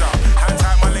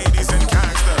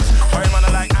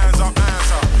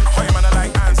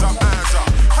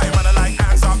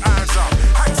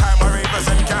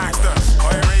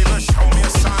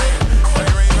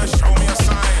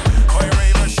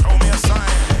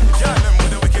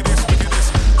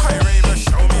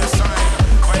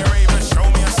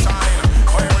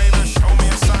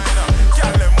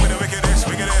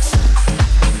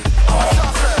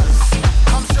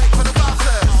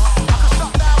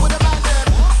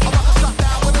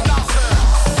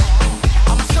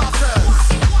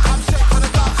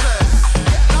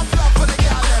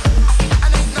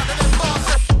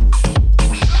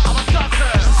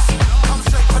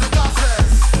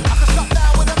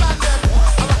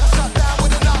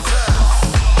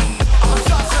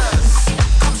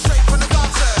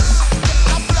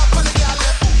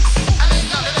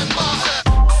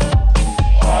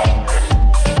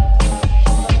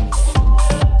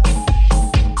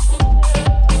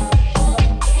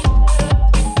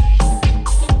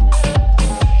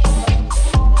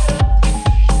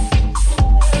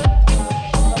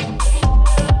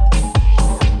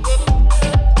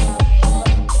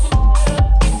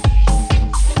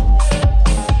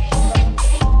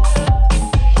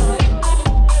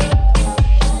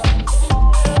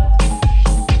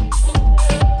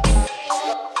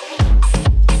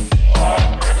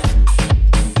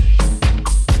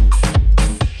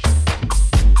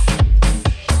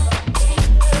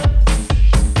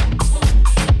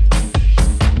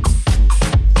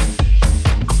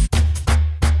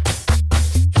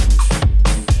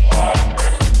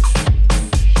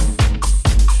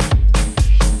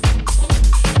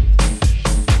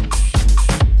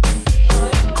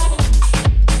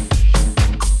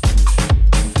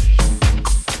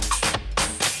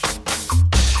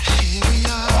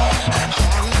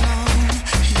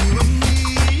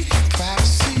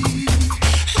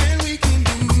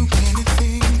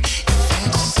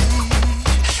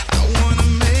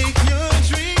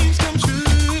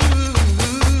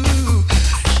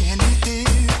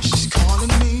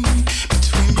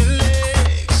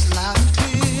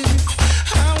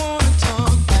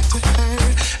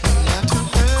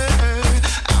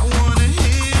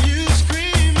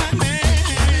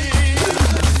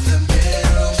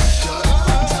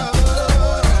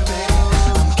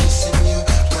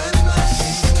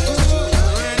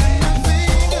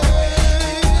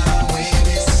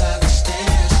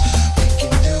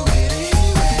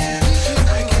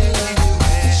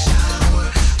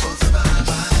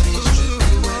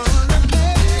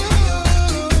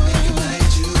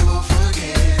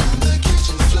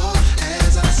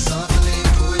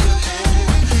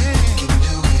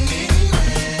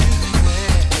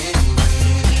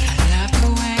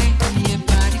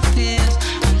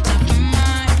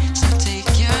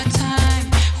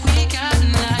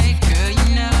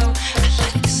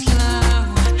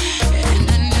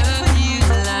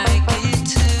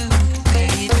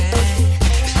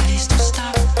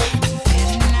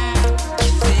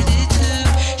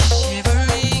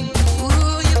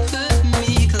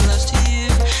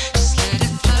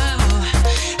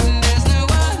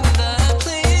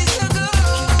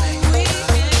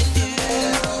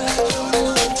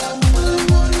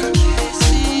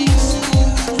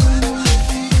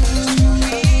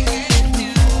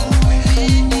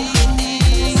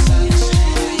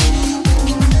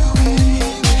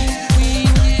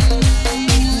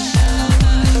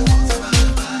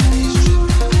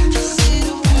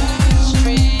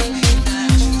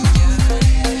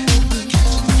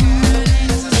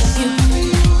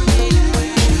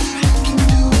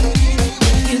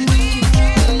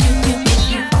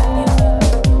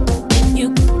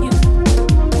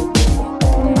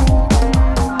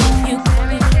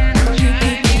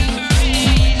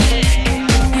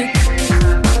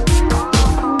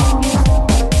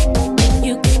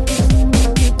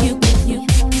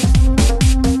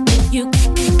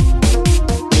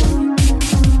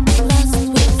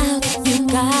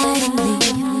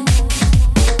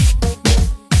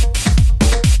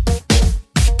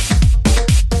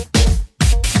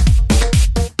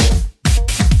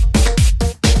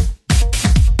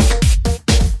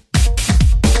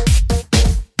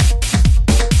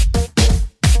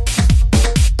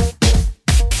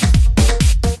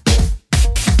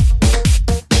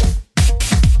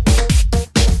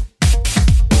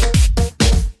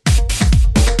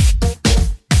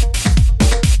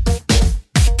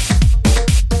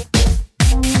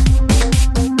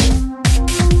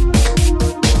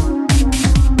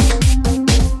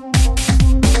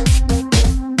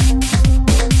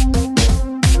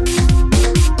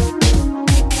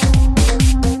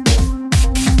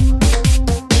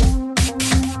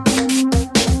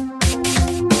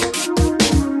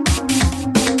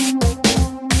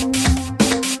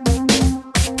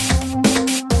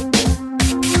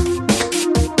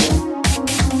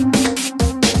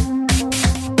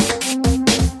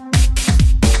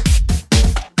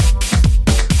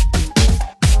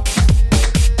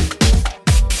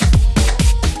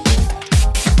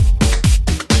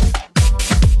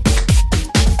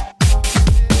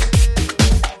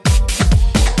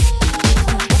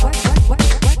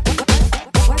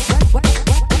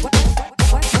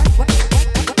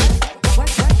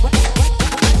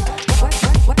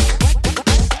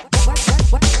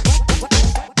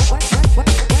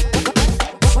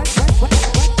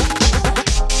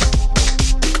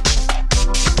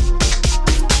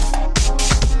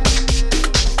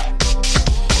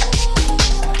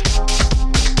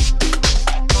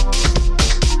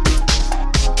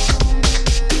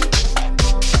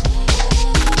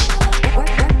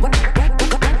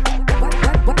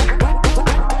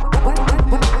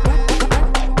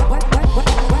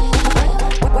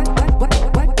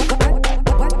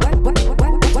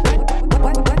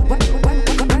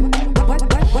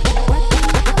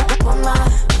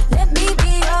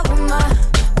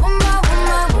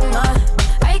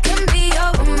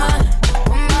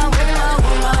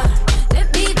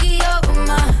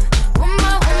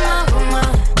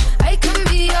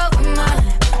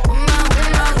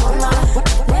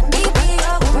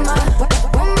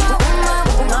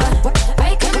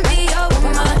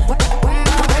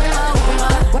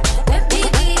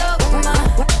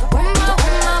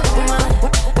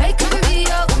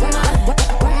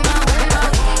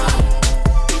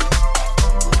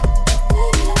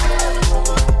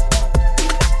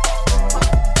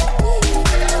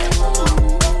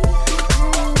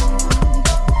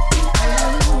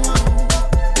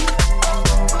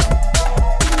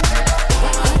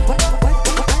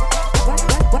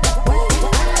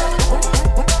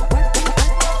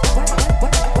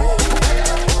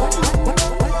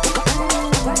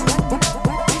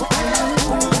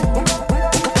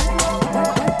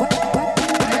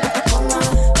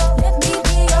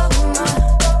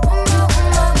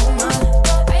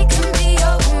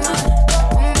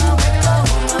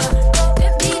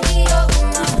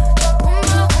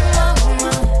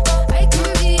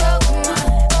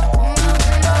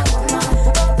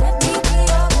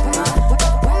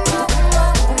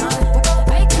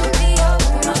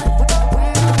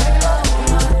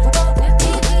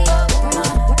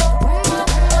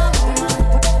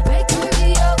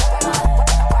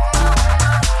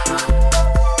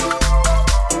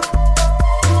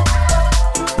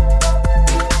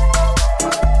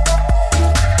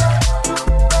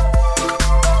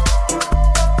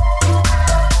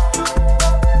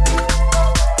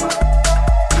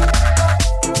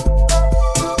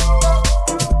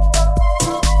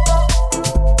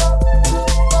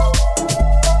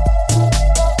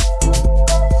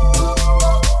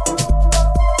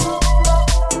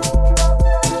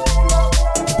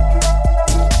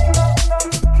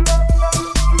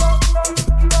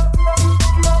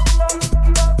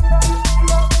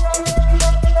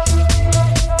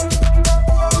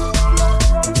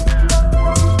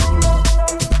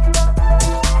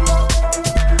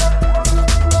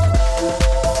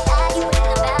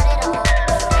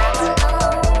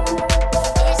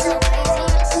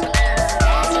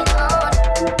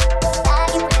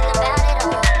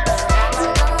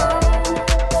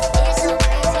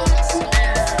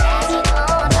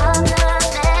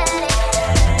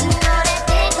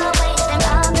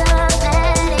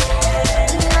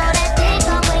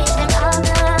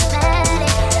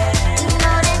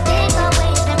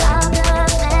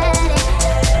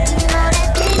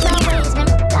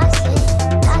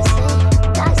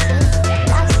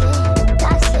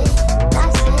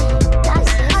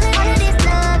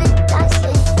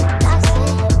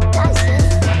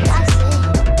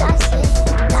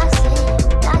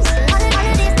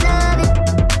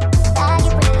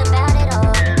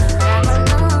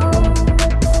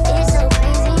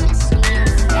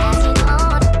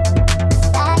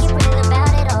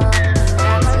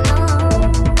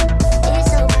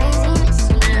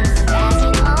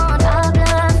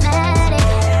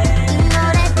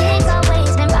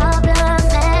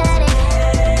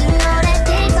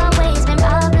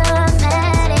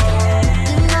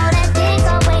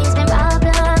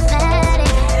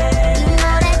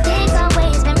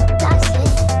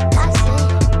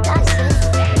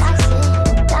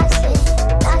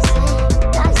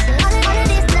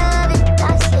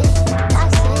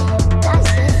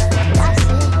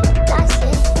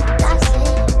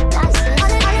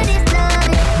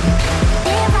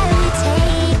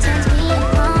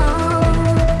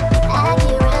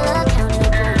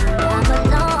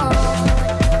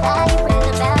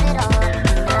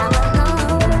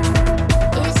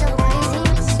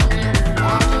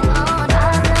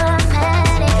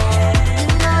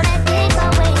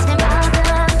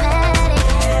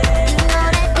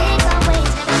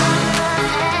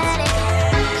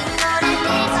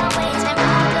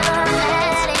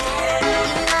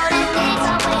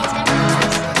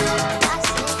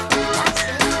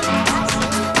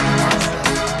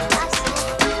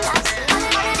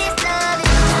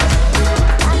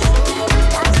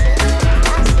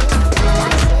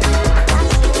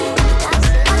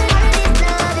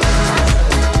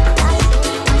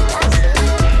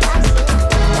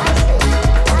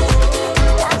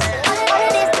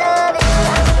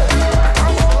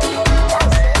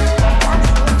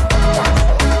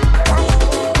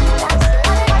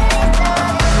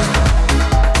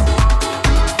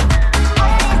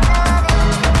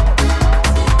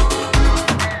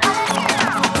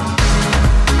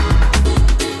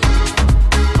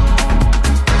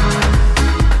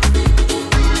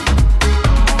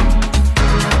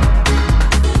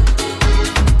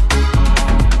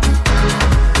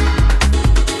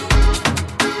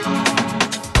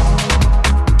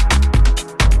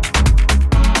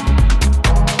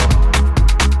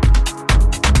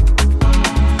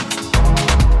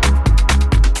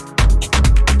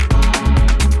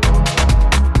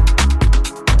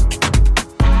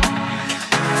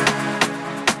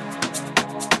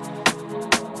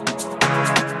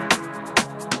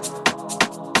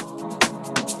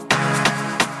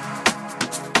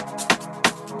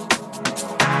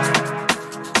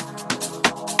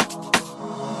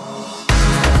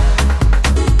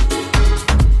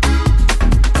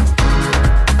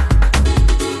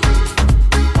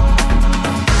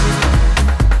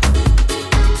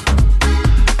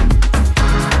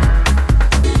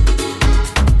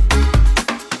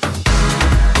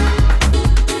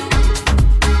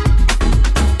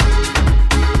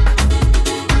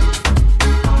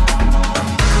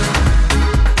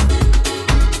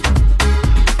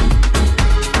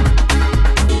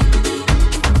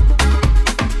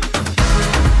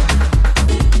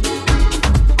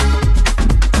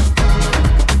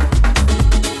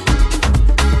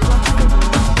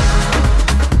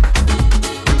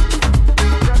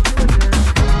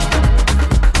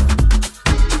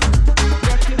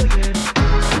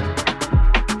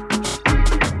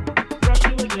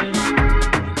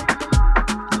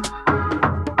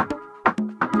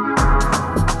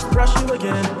brush you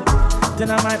again.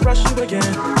 Then I might brush you again.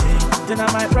 Then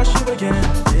I might brush you again.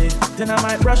 Then I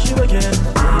might brush you again.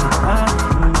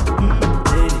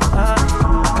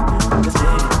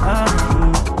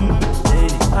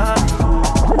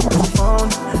 The phone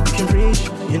you can reach,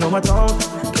 you know I don't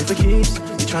play for keeps.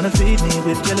 You tryna feed me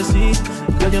with jealousy.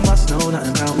 Girl, you must know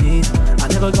nothing about me. I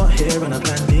never got here on a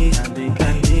plan B.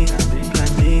 Plan B, plan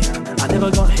B. I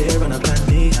never got here on a plan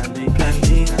B. Plan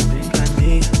B, plan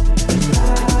B.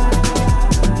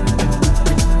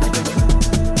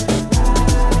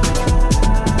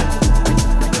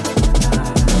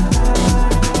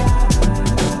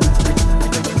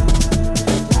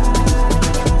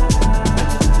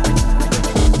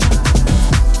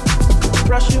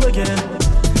 Brush you again,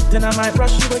 then I might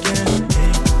brush you again.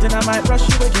 Then I might brush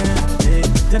you again.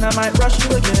 Then I might brush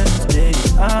you again.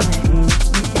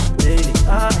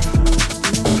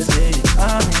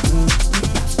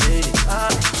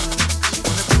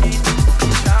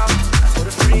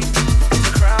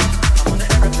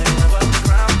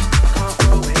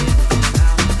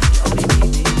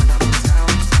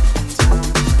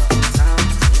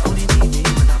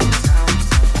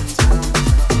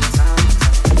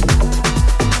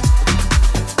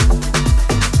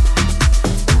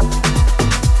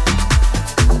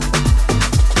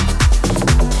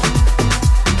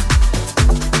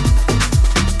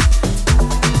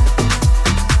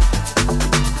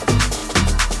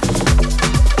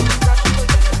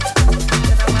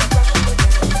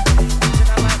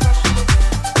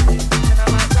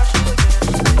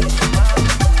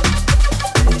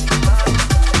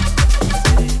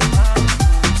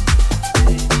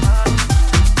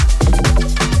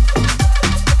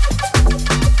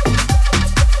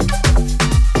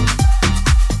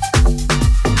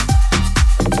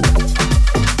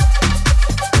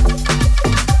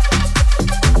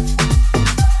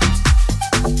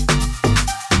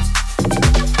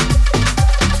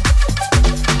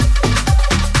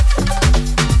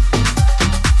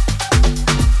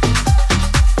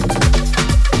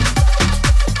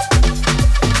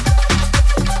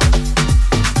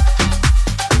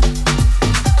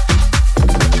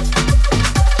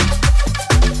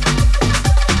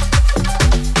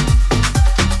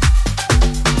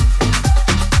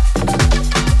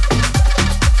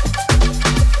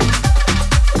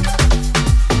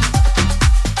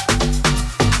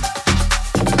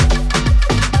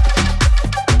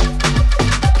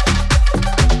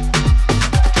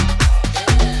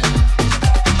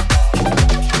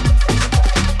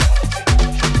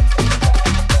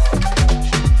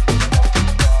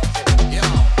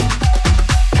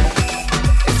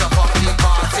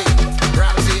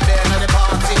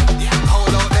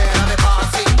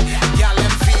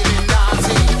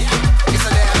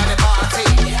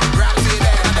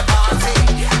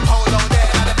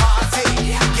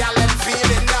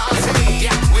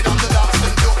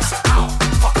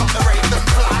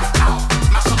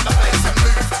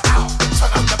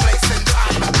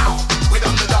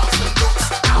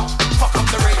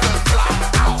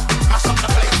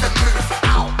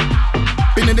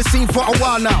 For a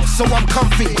while now, so I'm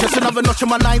comfy. Just another notch on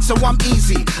my line, so I'm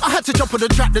easy. I had to jump on the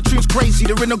track, the tune's crazy.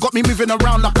 The rhythm got me moving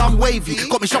around like I'm wavy.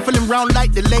 Got me shuffling round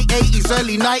like the late 80s,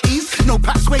 early 90s. No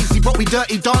Pat Swayze, but we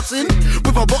dirty dancing.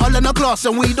 With a bottle and a glass,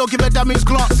 and we don't give a damn who's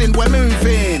glancing. We're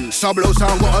moving. Sublow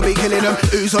sound, gotta be killing them.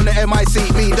 Who's on the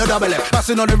MIC, me, the double F.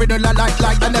 Passing on the rhythm like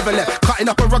I never left. Cutting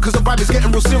up a run cause the vibe is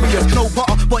getting real serious. No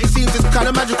butter, but it seems it's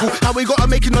kinda magical. How we gotta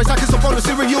make a noise like it's a bowl of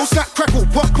cereal. Snap, crackle,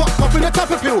 pop, pop, pop in a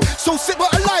type of pill. So sick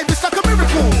but alive, it's like a miracle.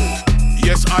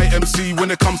 Yes, I MC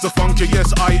when it comes to funky.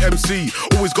 Yes, I MC.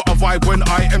 Always got a vibe when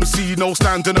I MC. No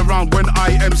standing around when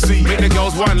I MC. Make the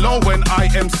girls wind low when I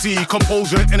MC.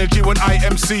 Composure and energy when I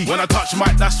MC. When I touch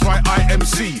mic, that's right, I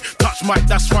MC. Touch mic,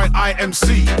 that's right, I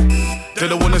MC. They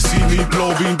don't wanna see me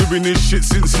blow. Been doing this shit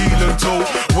since heel and toe.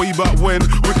 Way back when,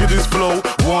 wicked is flow.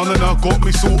 One and I got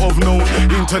me sort of known.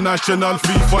 International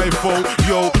 354.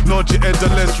 Yo, nod your head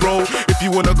and let's roll. If you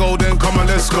wanna go, then come and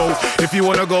let's go. If you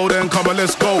wanna go, then come and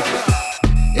let's go.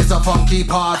 It's a funky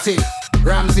party.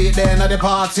 Ramsey there at the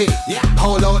party.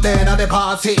 Polo there at the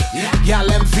party. Y'all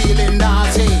them feeling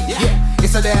naughty.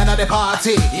 It's a there at the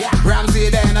party. Ramsey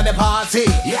there at the party.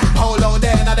 Polo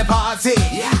there at the party.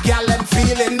 Y'all them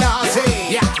feeling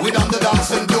naughty. We done the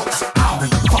dance and looks out.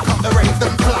 Fuck up the rave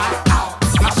and fly out.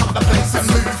 Smash up the place and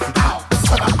move out.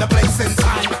 Turn up the place in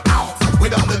time out. We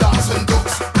done the dance and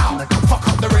looks out. Fuck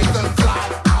up the rave and fly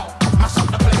out. Mash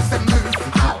up the place and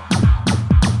move out.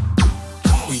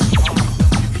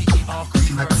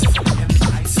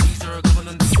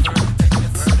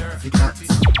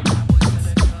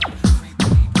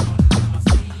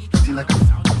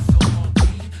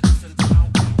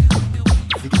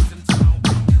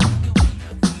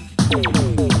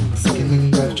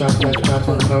 shot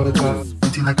from below the top.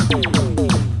 Empty like a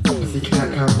pussy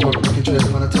cat, can't walk, make a trip,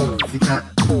 wanna talk, pussy cat.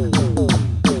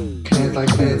 Hands like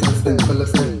fans, and spin full of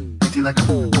sin. Empty like a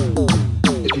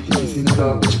if you think you've seen it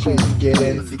all, bitch, please get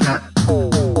in, pussy cat.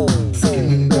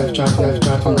 Second death drop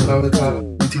from below the top.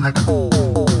 Empty like a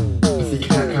pussy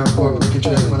cat, can't walk, make a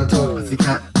trip, wanna talk, pussy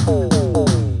cat.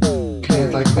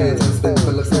 Hands like fans, and spin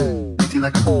full of sin. Empty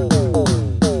like a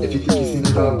if you think you've seen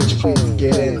it all, bitch, please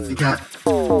get in, pussy cat.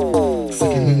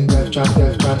 Second death drop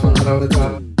from below the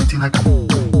top. Empty like a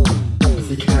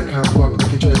pussy cat, can't walk,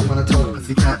 make a trip, wanna talk,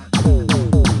 pussy cat.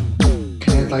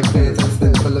 Hands like fans, and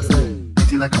spin full of sin.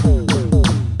 Empty like a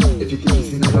if you think you've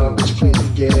seen it all, bitch, please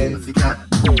get in, pussy cat.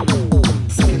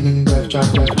 Second death drop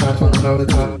from below the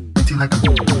top. Empty like a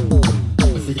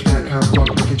pussy cat, can't walk,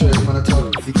 make a trip, wanna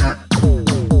talk, pussy cat.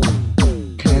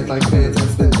 Hands like fans, and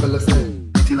spin full of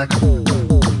sin. Empty like a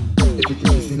if you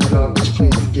think you've seen it all, bitch,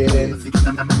 please get in, pussy cat.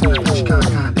 Bitch, can't,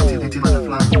 empty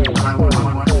butterfly. I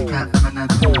want, pussy cat.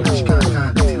 Bitch, can't,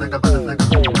 empty like a butterfly.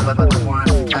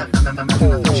 Pussy cat.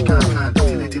 Bitch, can't,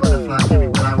 empty butterfly.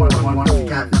 I want, pussy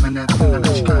cat.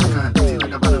 Bitch, can't, empty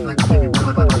like a butterfly.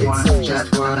 It's just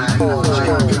what I want.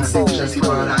 It's just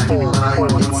what I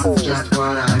want. It's just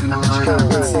what I want.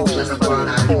 It's just what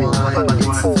I want.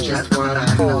 It's just what I want. It's just what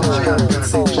I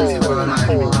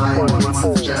want.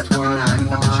 It's just what I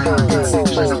want. It's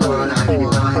just what I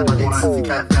want. It's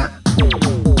cat.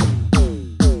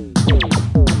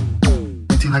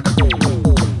 Empty like a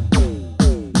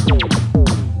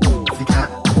pussy cat.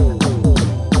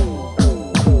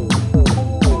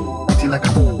 Empty like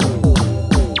a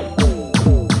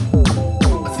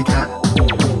pussy cat.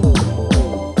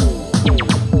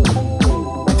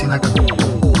 Empty like a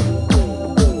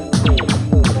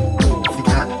pussy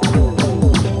cat.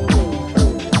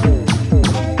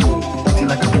 Empty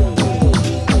like a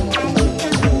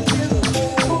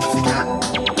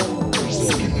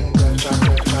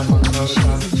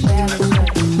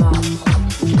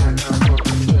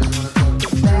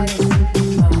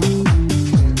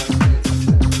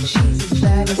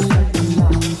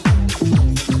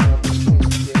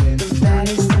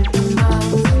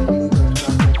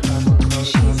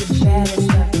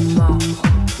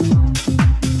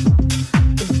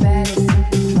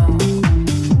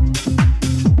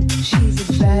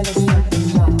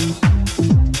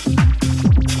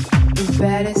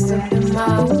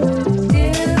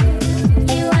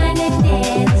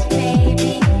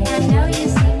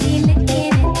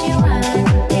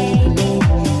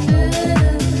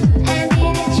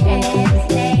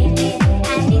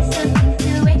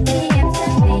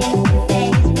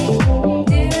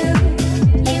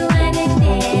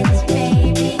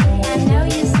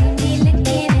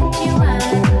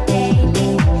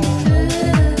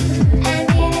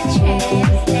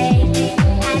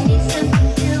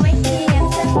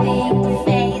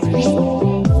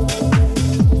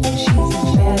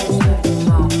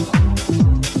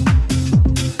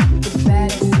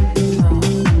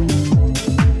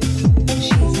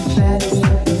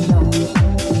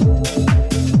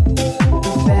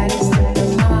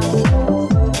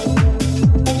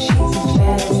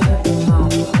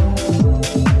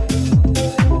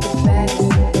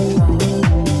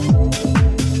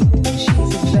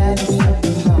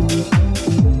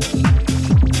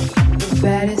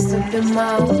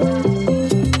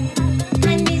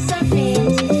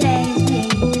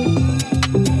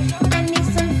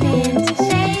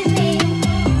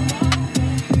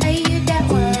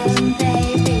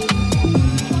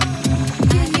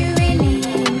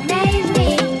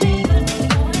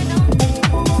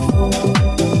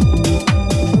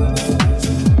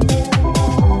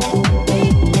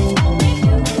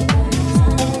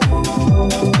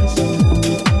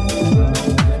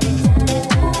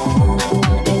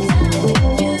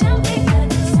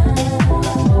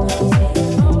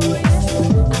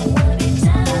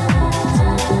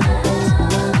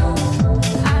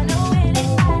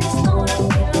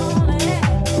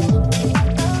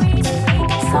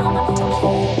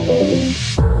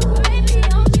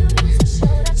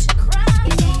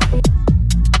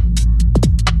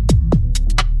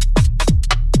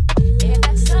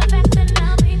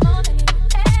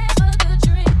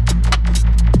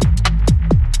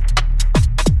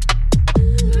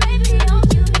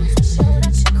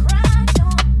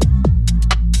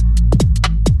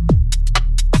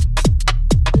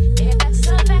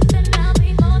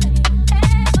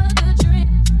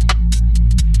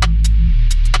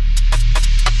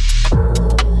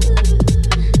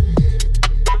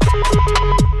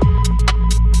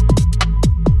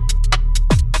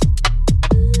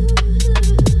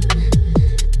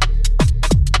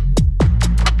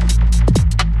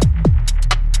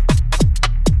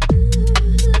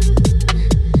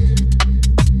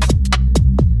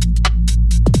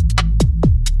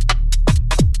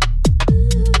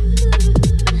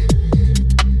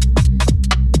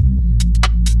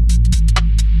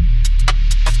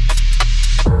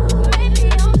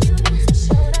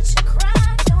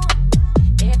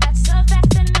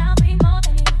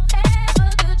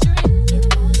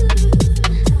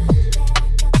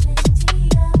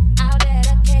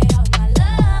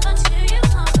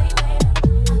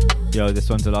yo, this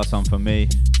one's the last one from me.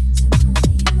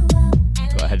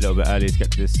 Got ahead a little bit early to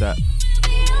get to this set.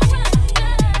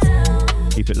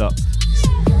 Keep it locked.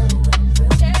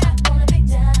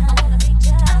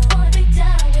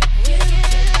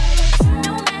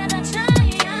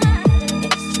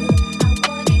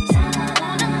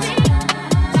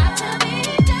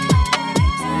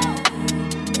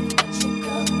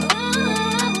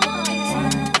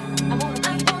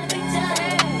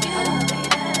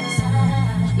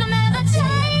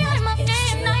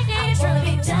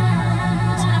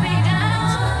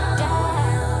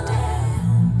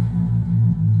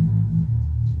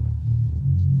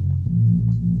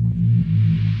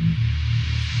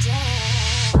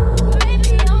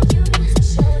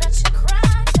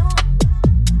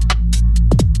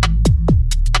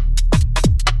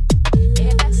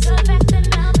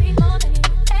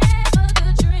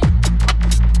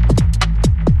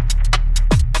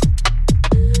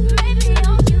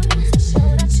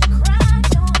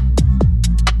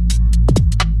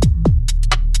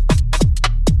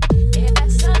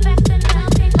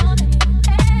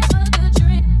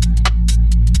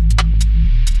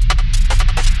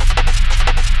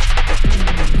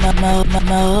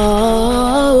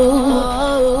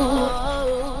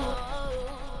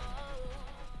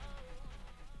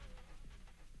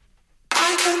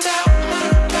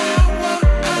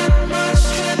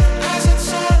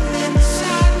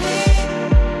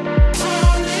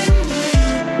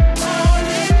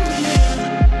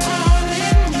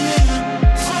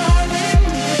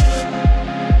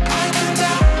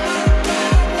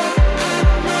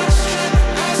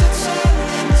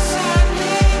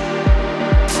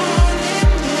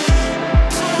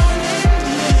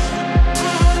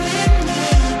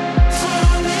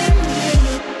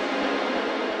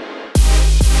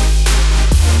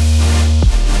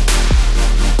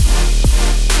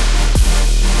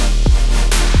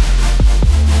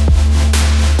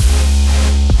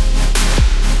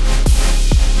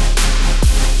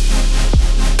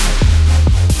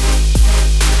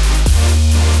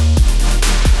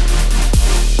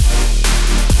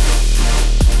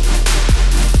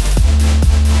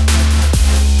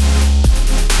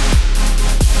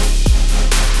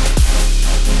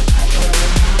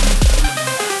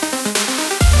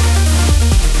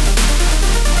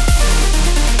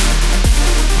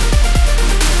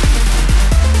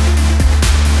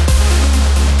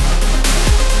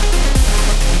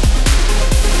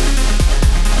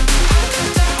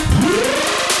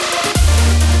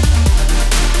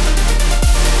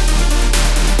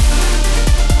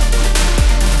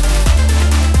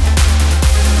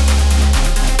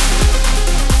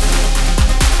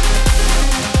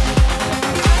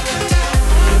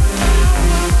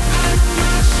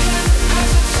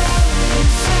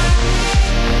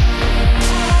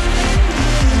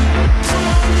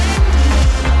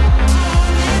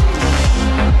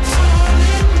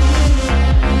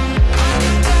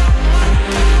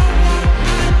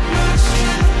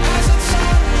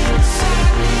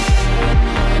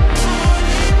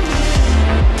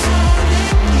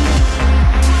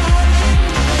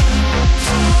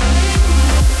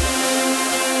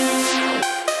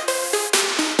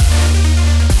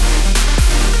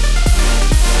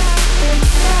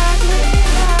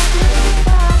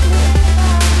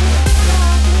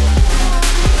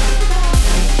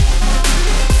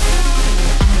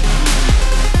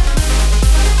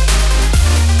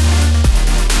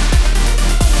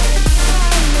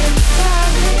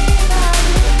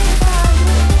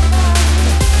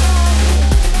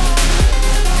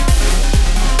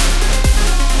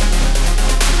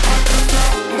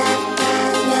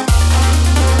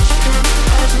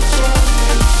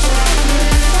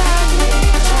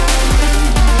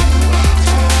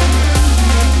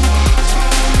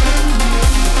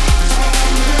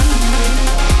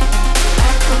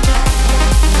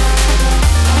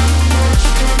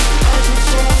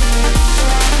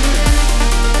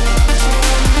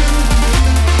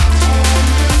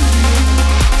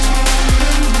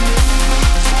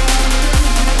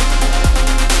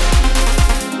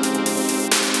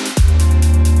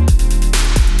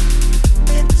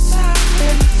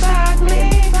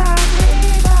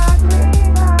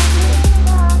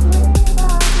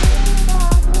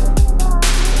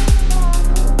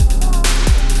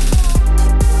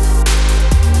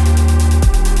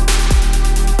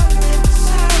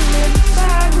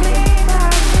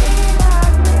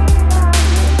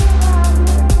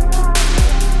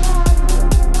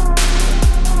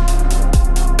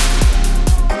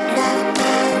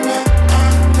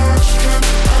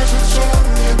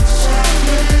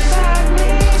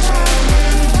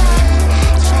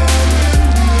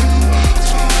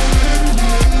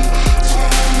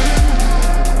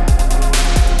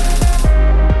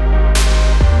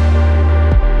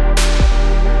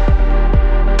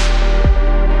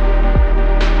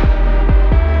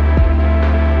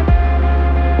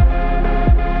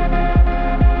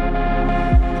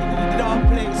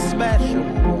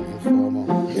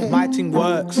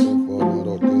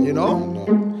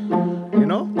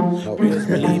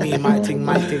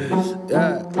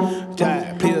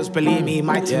 just believe me,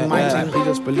 my team, please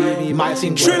just believe me, my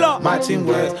team works, my team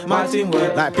works, my team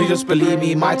works. Like, please just believe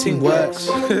me, my team works.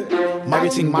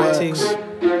 Everything works.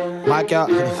 My girl,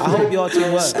 I hope your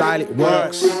team works. Style, it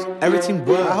works. Everything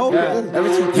works. I hope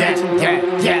everything.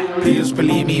 Yeah. Please just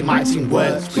believe me, my team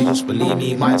works. Please just believe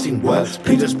me, my team works.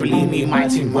 Please just believe me, my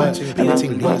team works.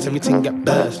 Everything works, everything get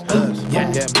burst. Yeah,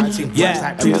 my team works.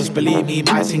 Yeah, please just believe me,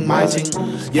 my team.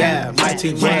 Yeah, my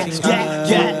team works.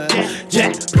 Yeah.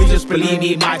 Please just believe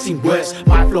me, my team works.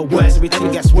 My flow works,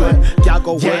 everything gets work. Y'all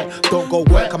go work, don't go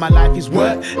work, cause my life is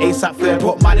work. ASAP third,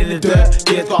 put man in the dirt.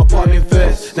 Gears gotta put him in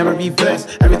first, never reverse.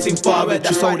 Everything forward,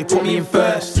 that's why they put me in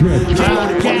first.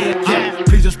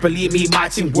 Please just believe me, my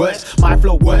team works. My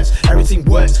flow works, everything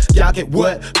works. Y'all get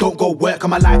work, don't go work, cause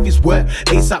my life is work.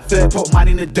 ASAP third, put man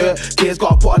in the dirt. Gears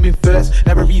gotta put him in first,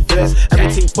 never reverse.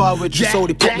 Everything forward, just so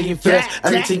they put me in first.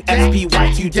 Everything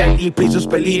SPY2 deadly, please just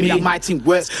believe me, my team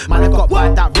works. Man, I got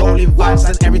bad that rolling vibes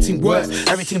and everything works.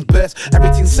 Everything bursts,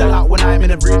 everything sell out. When I'm in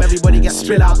the room, everybody gets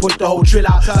spill out. Push the whole drill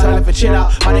out, tell them for chill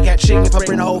out. Man, I get ching if I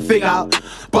bring the whole thing out.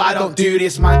 But I don't do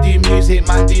this, man, do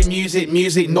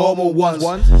music, normal ones.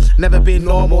 Never been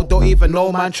normal, don't even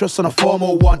know, man, trust on a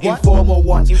formal one. Informal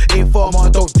ones, informer,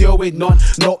 don't deal with none.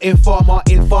 No informer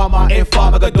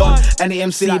got done. Any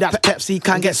MC that's Pepsi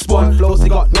can get spun. Flows they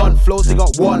got none, flows they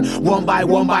got one. One by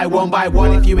one.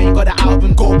 If you ain't got the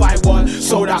album, go buy one.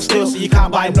 Sold out still, so you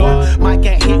can't buy none. Might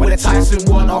get hit with a Tyson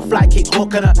one, or fly kick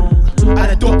hook and a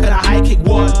duck and a high kick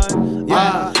one.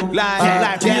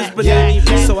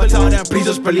 So I tell them, please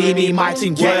just believe me, my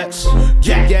team works.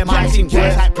 Yeah, my team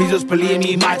works. Like, please just believe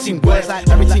me, my team works. Like,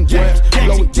 everything works,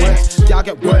 flow it works. Y'all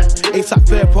get work. ASAP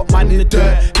third, put man in the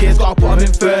dirt. Gears gotta put him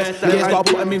in first. Gears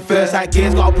gotta put him in first. Like,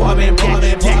 gears gotta put him in.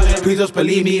 Please just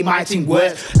believe me, my team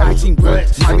works. Everything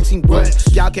works.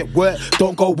 Y'all get work,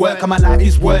 don't go work, cause my life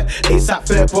is work. ASAP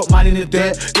third, put man in the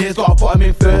dirt. Gears gotta put him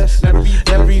in first. Never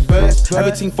reverse.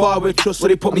 Everything forward, trust, so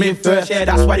they put me in first. Yeah,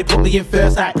 that's why they put me in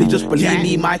first. Like, please just believe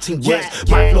me, my team works.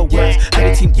 My flow works,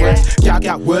 everything works. Y'all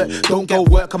get work, don't go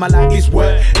work, cause my life is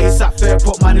work. ASAP third,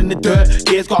 put man in the dirt.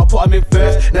 Gears gotta put him in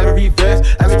first. Never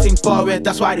reverse. Everything forward,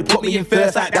 that's why they put me in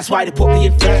first. Like, that's why they put me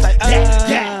in first. Like,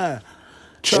 yeah.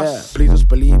 Trust. Please just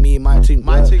believe me, my team.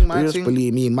 Please just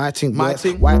believe me, my team.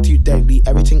 Y2 deadly,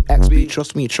 everything XP.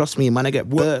 Trust me, man, I get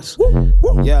worse.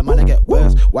 Yeah, man, I get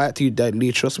worse. Y2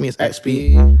 deadly, trust me, it's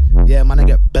XP. Yeah, man, I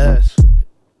get worse.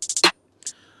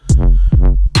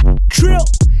 Drill.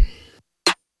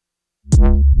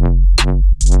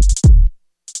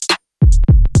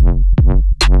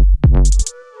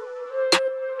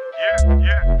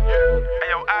 Yeah.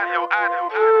 Ayo, Adam.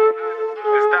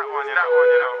 It's that one, you know.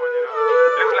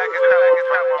 Looks like it's that one,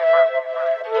 fam.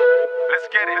 Let's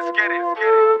get it.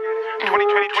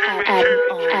 2022.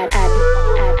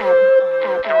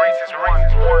 The race is won.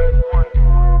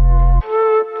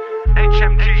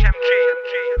 HMG.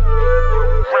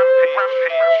 Rampage.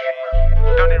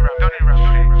 Donny Rampage.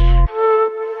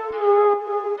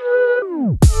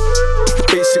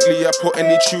 Basically, I put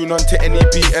any tune onto any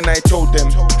beat and I told them,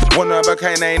 one of a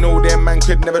kind, I know them, man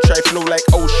could never try flow like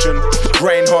ocean.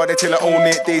 Grind harder till I own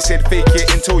it, they said fake it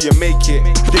until you make it.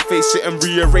 They face it and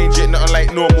rearrange it, nothing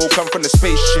like normal, come from the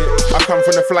spaceship. I come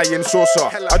from the flying saucer,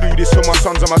 I do this for my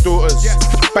sons and my daughters.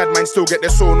 Bad minds still get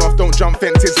their sawn off, don't jump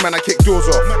fences, man I kick doors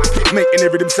off. Making the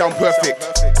rhythm sound perfect,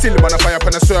 still on a fire up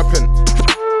on a serpent.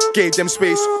 Gave them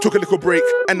space, took a little break,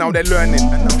 and now they're learning.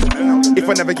 If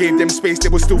I never gave them space, they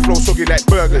would still flow soggy like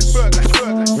burgers.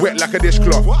 Wet like a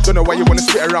dishcloth, don't know why you wanna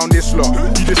spit around this lot.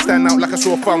 You just stand out like a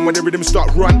sore thumb when the rhythm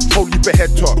start run, hold you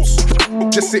behead tops.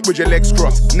 Just sit with your legs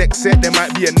crossed, next set there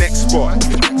might be a next spot.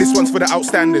 This one's for the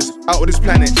outstanders, out of this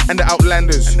planet, and the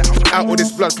outlanders. Out of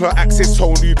this blood clot access,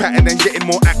 whole new pattern and getting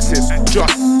more access.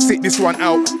 Just sit this one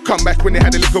out, come back when they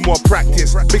had a little more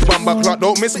practice. Big bumper clock,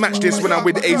 don't mismatch this when I'm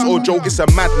with A's or Joe, it's a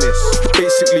madness.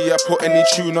 Basically, I put any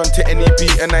tune onto any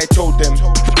beat and I told them,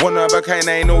 one of a kind,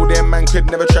 I know them, man could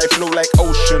never try flow like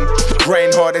ocean.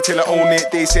 Grind harder till I own it,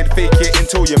 they said fake it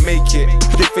until you make it.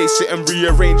 They face it and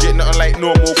rearrange it, nothing like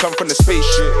normal, come from the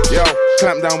spaceship. Yo,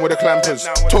 clamp down with the clampers,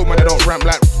 told me they don't ramp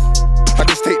like. I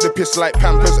just take the piss like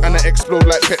Pampers and I explode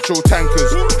like petrol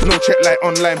tankers. No check like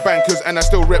online bankers and I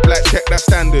still rep like check, that's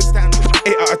standard.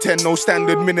 8 out of 10, no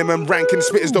standard, minimum ranking,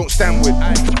 spitters don't stand with.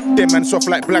 Them man soft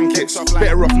like blankets,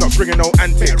 better off not bringing no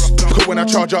antics. Cause when I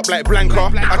charge up like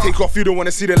Blanca, I take off, you don't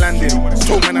wanna see the landing.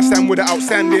 Told man I stand with the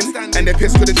outstanding, and they're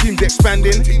pissed cause the team's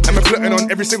expanding. And we're plotting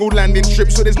on every single landing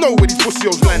strip, so there's no way these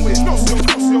pussy-os landing.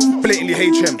 Blatantly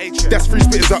HM, that's free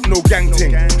spitters up, no gang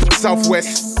ting.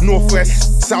 Southwest,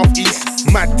 northwest, southeast,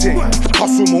 Mad thing,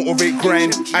 hustle, motivate,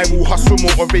 grind. I will hustle,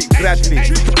 motivate gladly.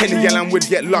 Any gal would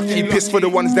get lucky, piss for the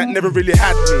ones that never really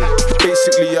had me.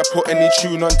 Basically, I put any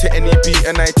tune onto any beat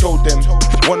and I told them,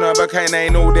 one of a kind, I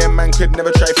know them, man could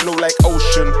never try flow like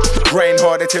ocean. Grind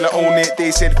harder till I own it,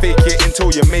 they said fake it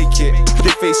until you make it.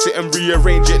 They face it and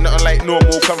rearrange it, nothing like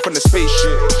normal, come from the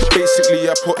spaceship. Basically,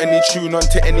 I put any tune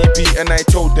onto any beat and I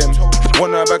told them,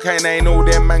 one of a kind, I know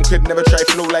them, man could never try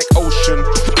flow like ocean.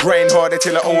 Grind harder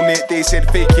till I own it, they said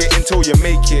fake it until you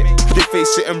make it. They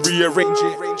face it and rearrange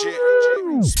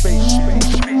it.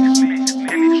 Spaceship.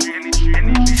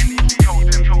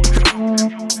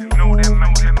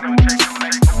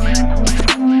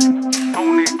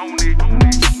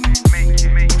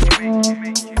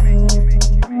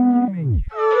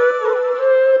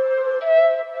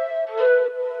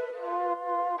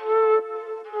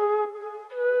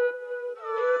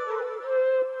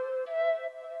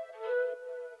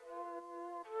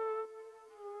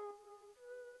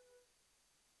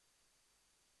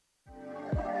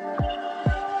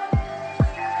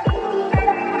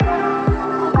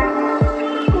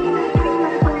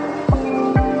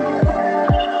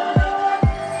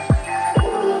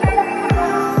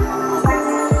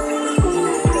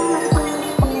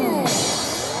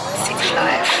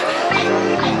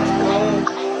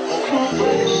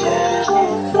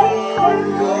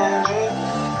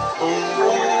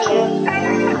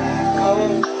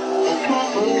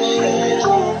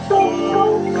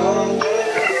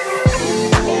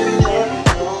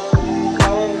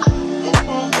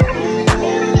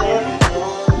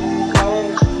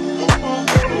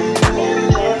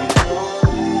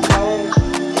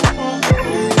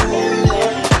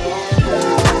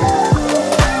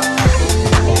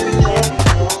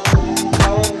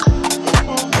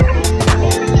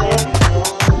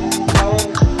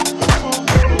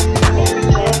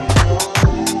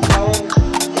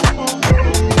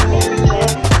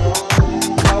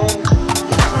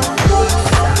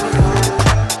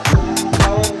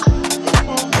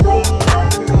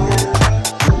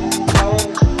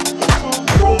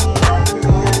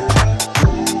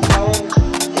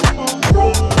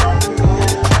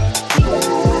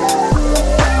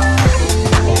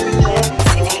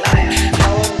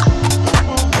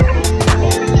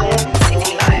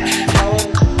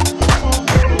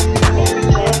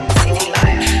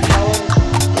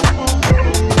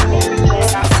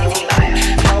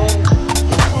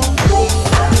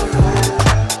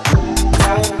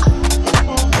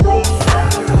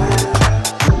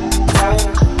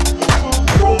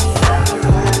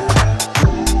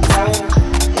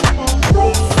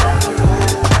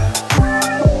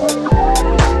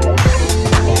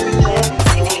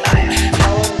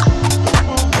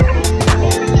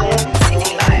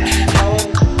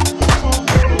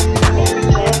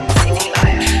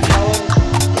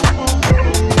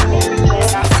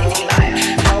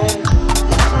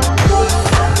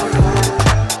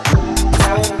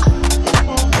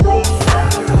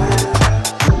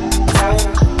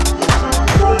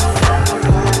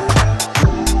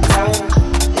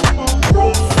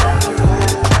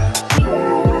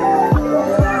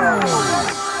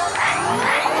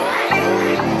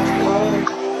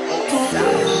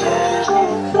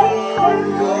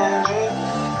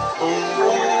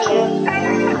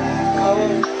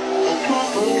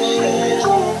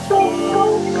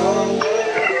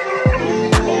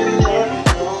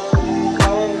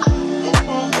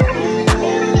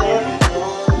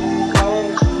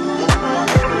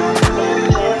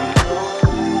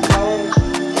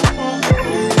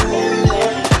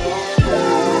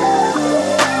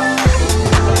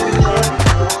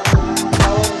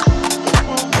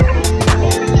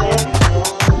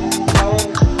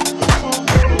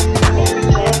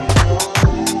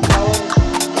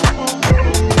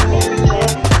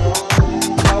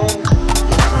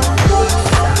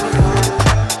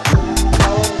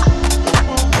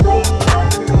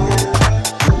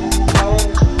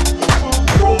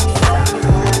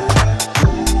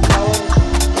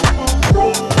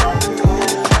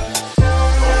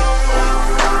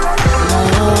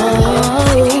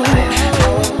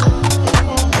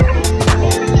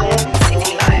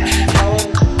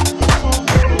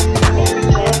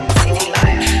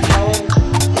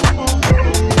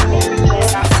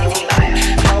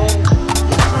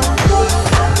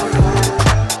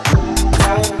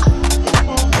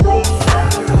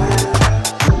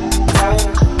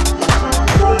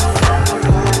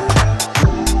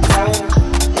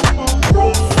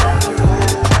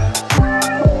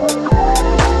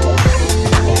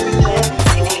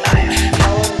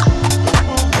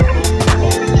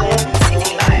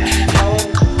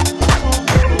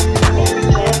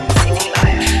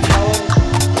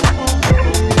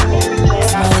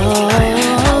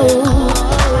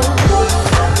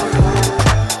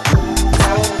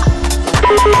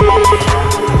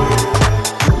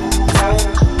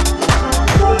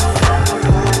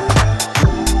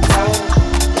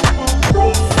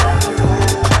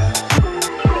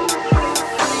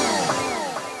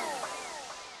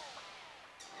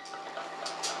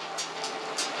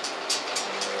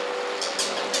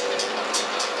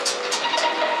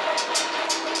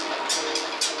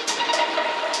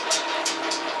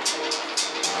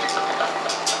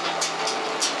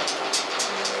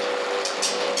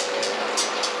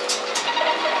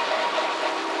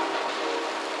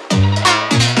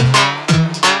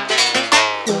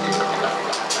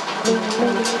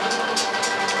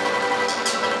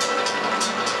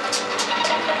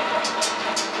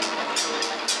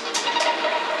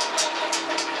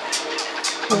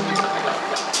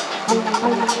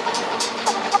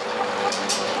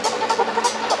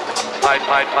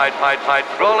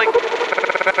 Rolling.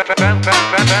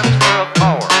 Transfer of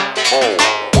power. Oh.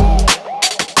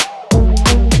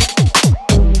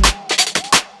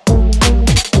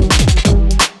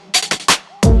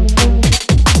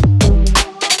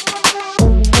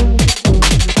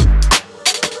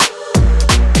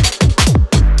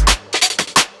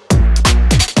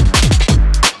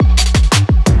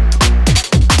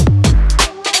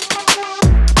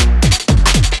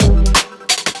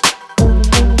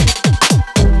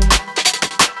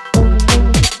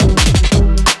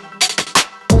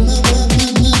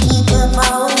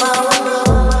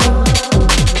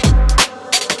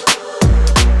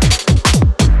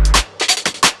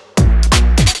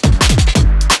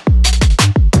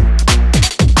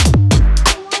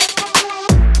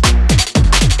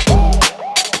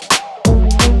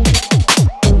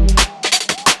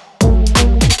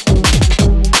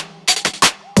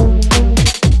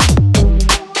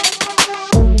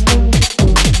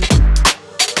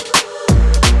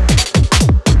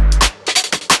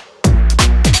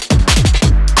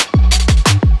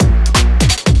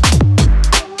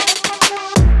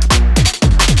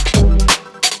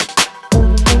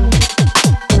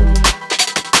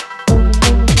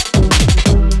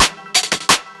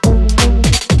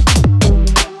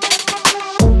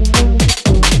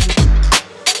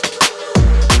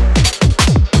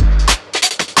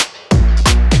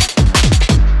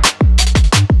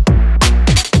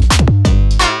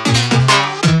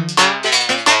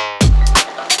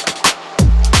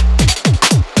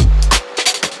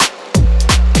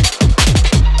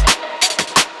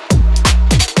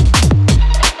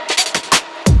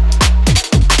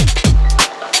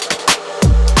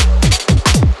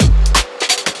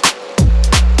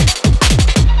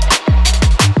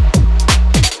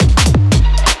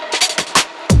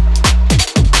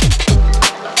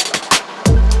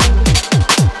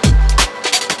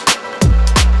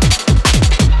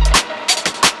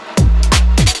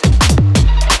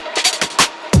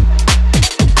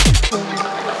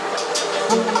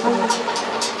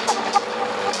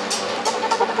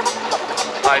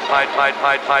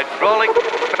 Rolling.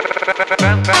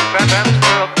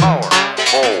 Transfer of power.